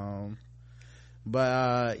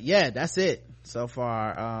 But yeah, that's it so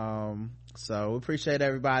far. So we appreciate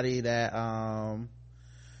everybody that oh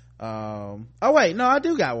wait, no, I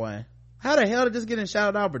do got one. How the hell did this get in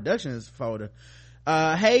Shout Out Productions folder?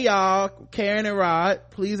 Hey y'all, Karen and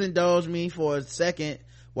Rod, please indulge me for a second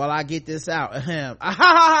while I get this out.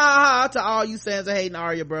 To all you Sansa hating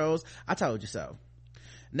Aria bros, I told you so.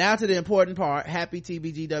 Now to the important part. Happy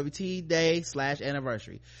TBGWT Day /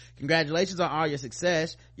 anniversary. Congratulations on all your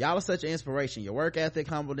success. Y'all are such an inspiration. Your work ethic,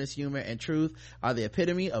 humbleness, humor, and truth are the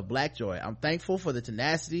epitome of black joy. I'm thankful for the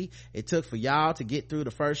tenacity it took for y'all to get through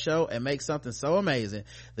the first show and make something so amazing.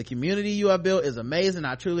 The community you have built is amazing.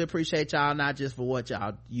 I truly appreciate y'all, not just for what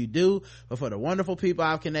you do, but for the wonderful people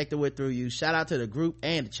I've connected with through you. Shout out to the group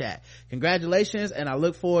and the chat. Congratulations, and I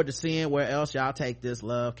look forward to seeing where else y'all take this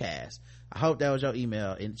love cast. I hope that was your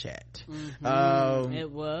email in the chat.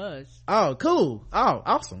 It was. Oh, cool. Oh,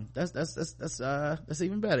 awesome. That's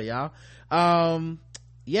even better, y'all.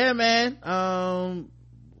 Yeah, man.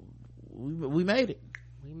 We made it.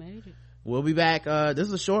 We'll be back. This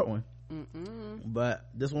is a short one. But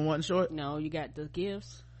this one wasn't short? No, you got the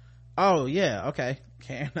gifts. Oh, yeah. Okay.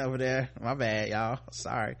 Karen over there. My bad, y'all.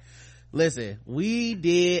 Sorry. Listen,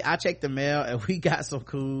 I checked the mail and we got some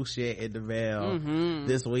cool shit in the mail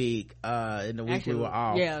this week, in the week we were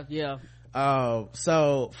off. Yeah.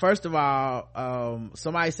 So first of all,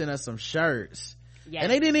 somebody sent us some shirts. Yes.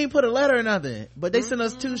 And they didn't even put a letter or nothing, but they sent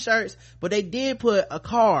us 2 shirts, but they did put a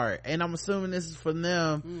card, and I'm assuming this is from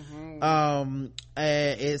them.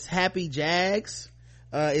 It's Happy Jags,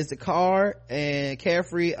 is the card, and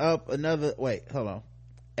Carefree up another, wait, hold on.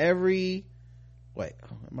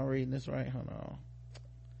 Am I reading this right? Hold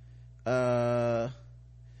on.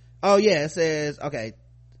 Oh yeah, it says, okay,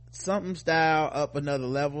 something style up another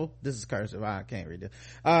level. This is cursive, I can't read it.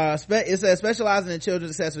 It says specializing in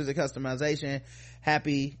children's accessories and customization.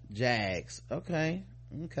 Happy Jags. Okay.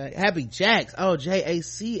 Happy Jags. Oh,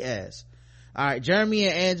 JACS. All right, Jeremy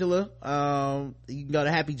and Angela, you can go to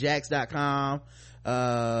happyjacks.com,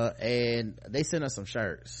 and they sent us some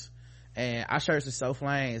shirts, and our shirts are so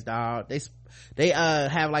flames, dog. They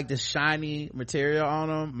have like this shiny material on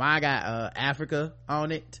them. Mine got Africa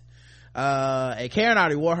on it, and Karen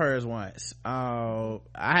already wore hers once. I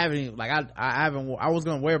haven't even, like, I was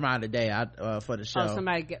gonna wear mine today for the show.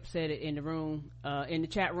 Somebody said it in the room, in the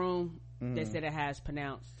chat room. They said it has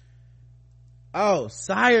pronounced. Oh,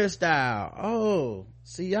 Sire style. Oh,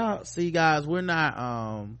 see guys, we're not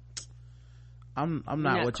I'm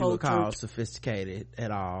not what you would call sophisticated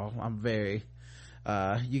at all. I'm very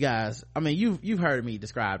you guys, I mean, you've heard me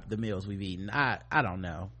describe the meals we've eaten. I don't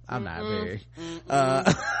know, I'm not very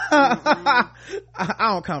I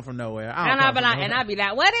don't come from nowhere. I'll be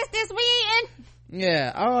like, what is this we eating?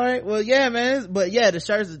 Yeah, all right, well, yeah, man, but yeah, the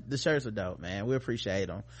shirts are dope, man. We appreciate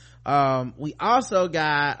them. We also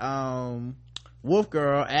got Wolf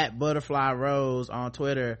Girl at Butterfly Rose on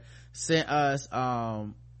Twitter sent us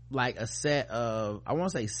like a set of, I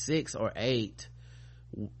want to say 6 or 8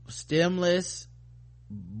 stemless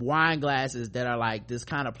wine glasses that are like this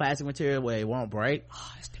kind of plastic material where it won't break.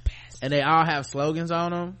 Oh, it's the best. And they all have slogans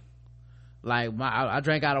on them. Like I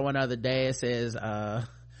drank out of one the other day. It says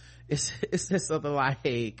it says something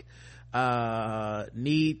like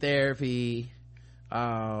need therapy.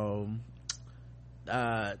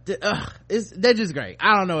 They're just great.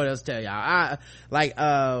 I don't know what else to tell y'all.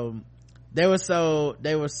 They're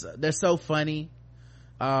so funny.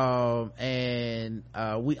 And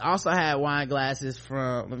we also had wine glasses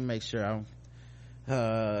from, let me make sure I'm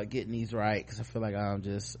getting these right, because I feel like I'm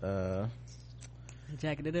just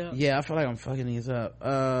jacking it up. Yeah, I feel like I'm fucking these up.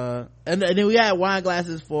 And then we had wine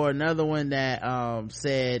glasses for another one that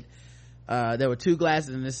said there were 2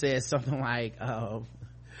 glasses and it said something like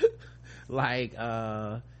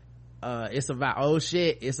it's about, oh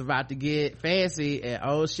shit, it's about to get fancy, and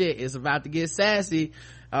oh shit, it's about to get sassy.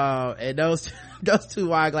 And those 2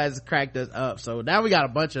 wine glasses cracked us up. So now we got a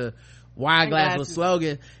bunch of wine glasses with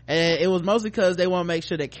slogan, and it was mostly because they want to make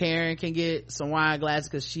sure that Karen can get some wine glasses,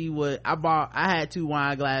 because I had 2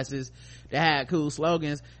 wine glasses that had cool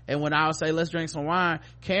slogans, and when I would say let's drink some wine,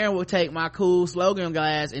 Karen would take my cool slogan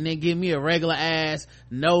glass and then give me a regular ass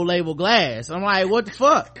no label glass. I'm like, what the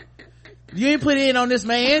fuck? You ain't put it in on this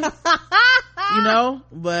man. You know,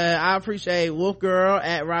 but I appreciate Wolf Girl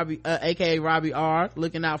at Robbie, aka Robbie R,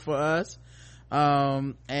 looking out for us.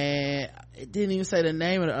 And it didn't even say the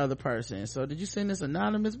name of the other person. So did you send this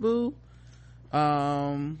anonymous, boo?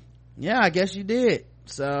 Yeah, I guess you did.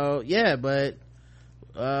 So yeah, but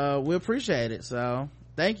we appreciate it. So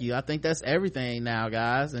thank you. I think that's everything now,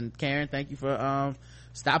 guys. And Karen, thank you for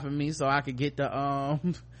stopping me so I could get the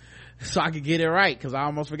so I could get it right, because I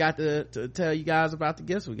almost forgot to tell you guys about the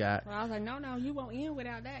gifts we got. Well, I was like, no, you won't end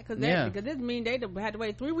without that, because this means they had to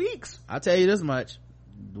wait 3 weeks. I'll tell you this much,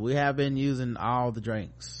 we have been using all the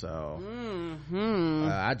drinks, so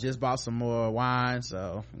I just bought some more wine,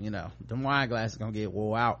 so you know them wine glasses gonna get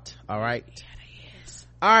wore out. All right, yeah, they is.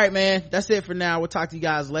 All right, man, that's it for now. We'll talk to you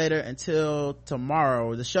guys later. Until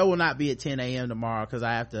tomorrow, the show will not be at 10 a.m. tomorrow, because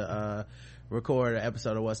I have to record an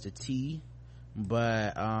episode of What's the Tea,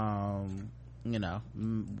 but you know,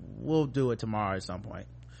 we'll do it tomorrow at some point,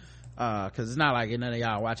 because it's not like none of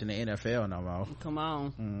y'all watching the NFL no more. Come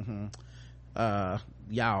on.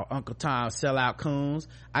 Y'all Uncle Tom sellout coons.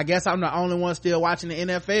 I guess I'm the only one still watching the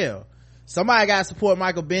NFL. Somebody gotta support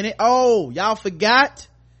Michael Bennett. Oh, y'all forgot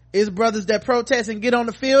it's brothers that protest and get on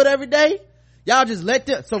the field every day. Y'all just let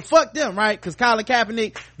them, so fuck them, right? Because Colin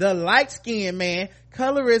Kaepernick, the light-skinned man,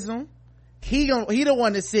 colorism, he the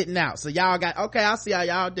one that's sitting out. So y'all got, okay, I'll see how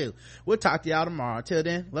y'all do. We'll talk to y'all tomorrow. Till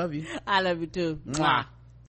then, love you. I love you too. Mwah.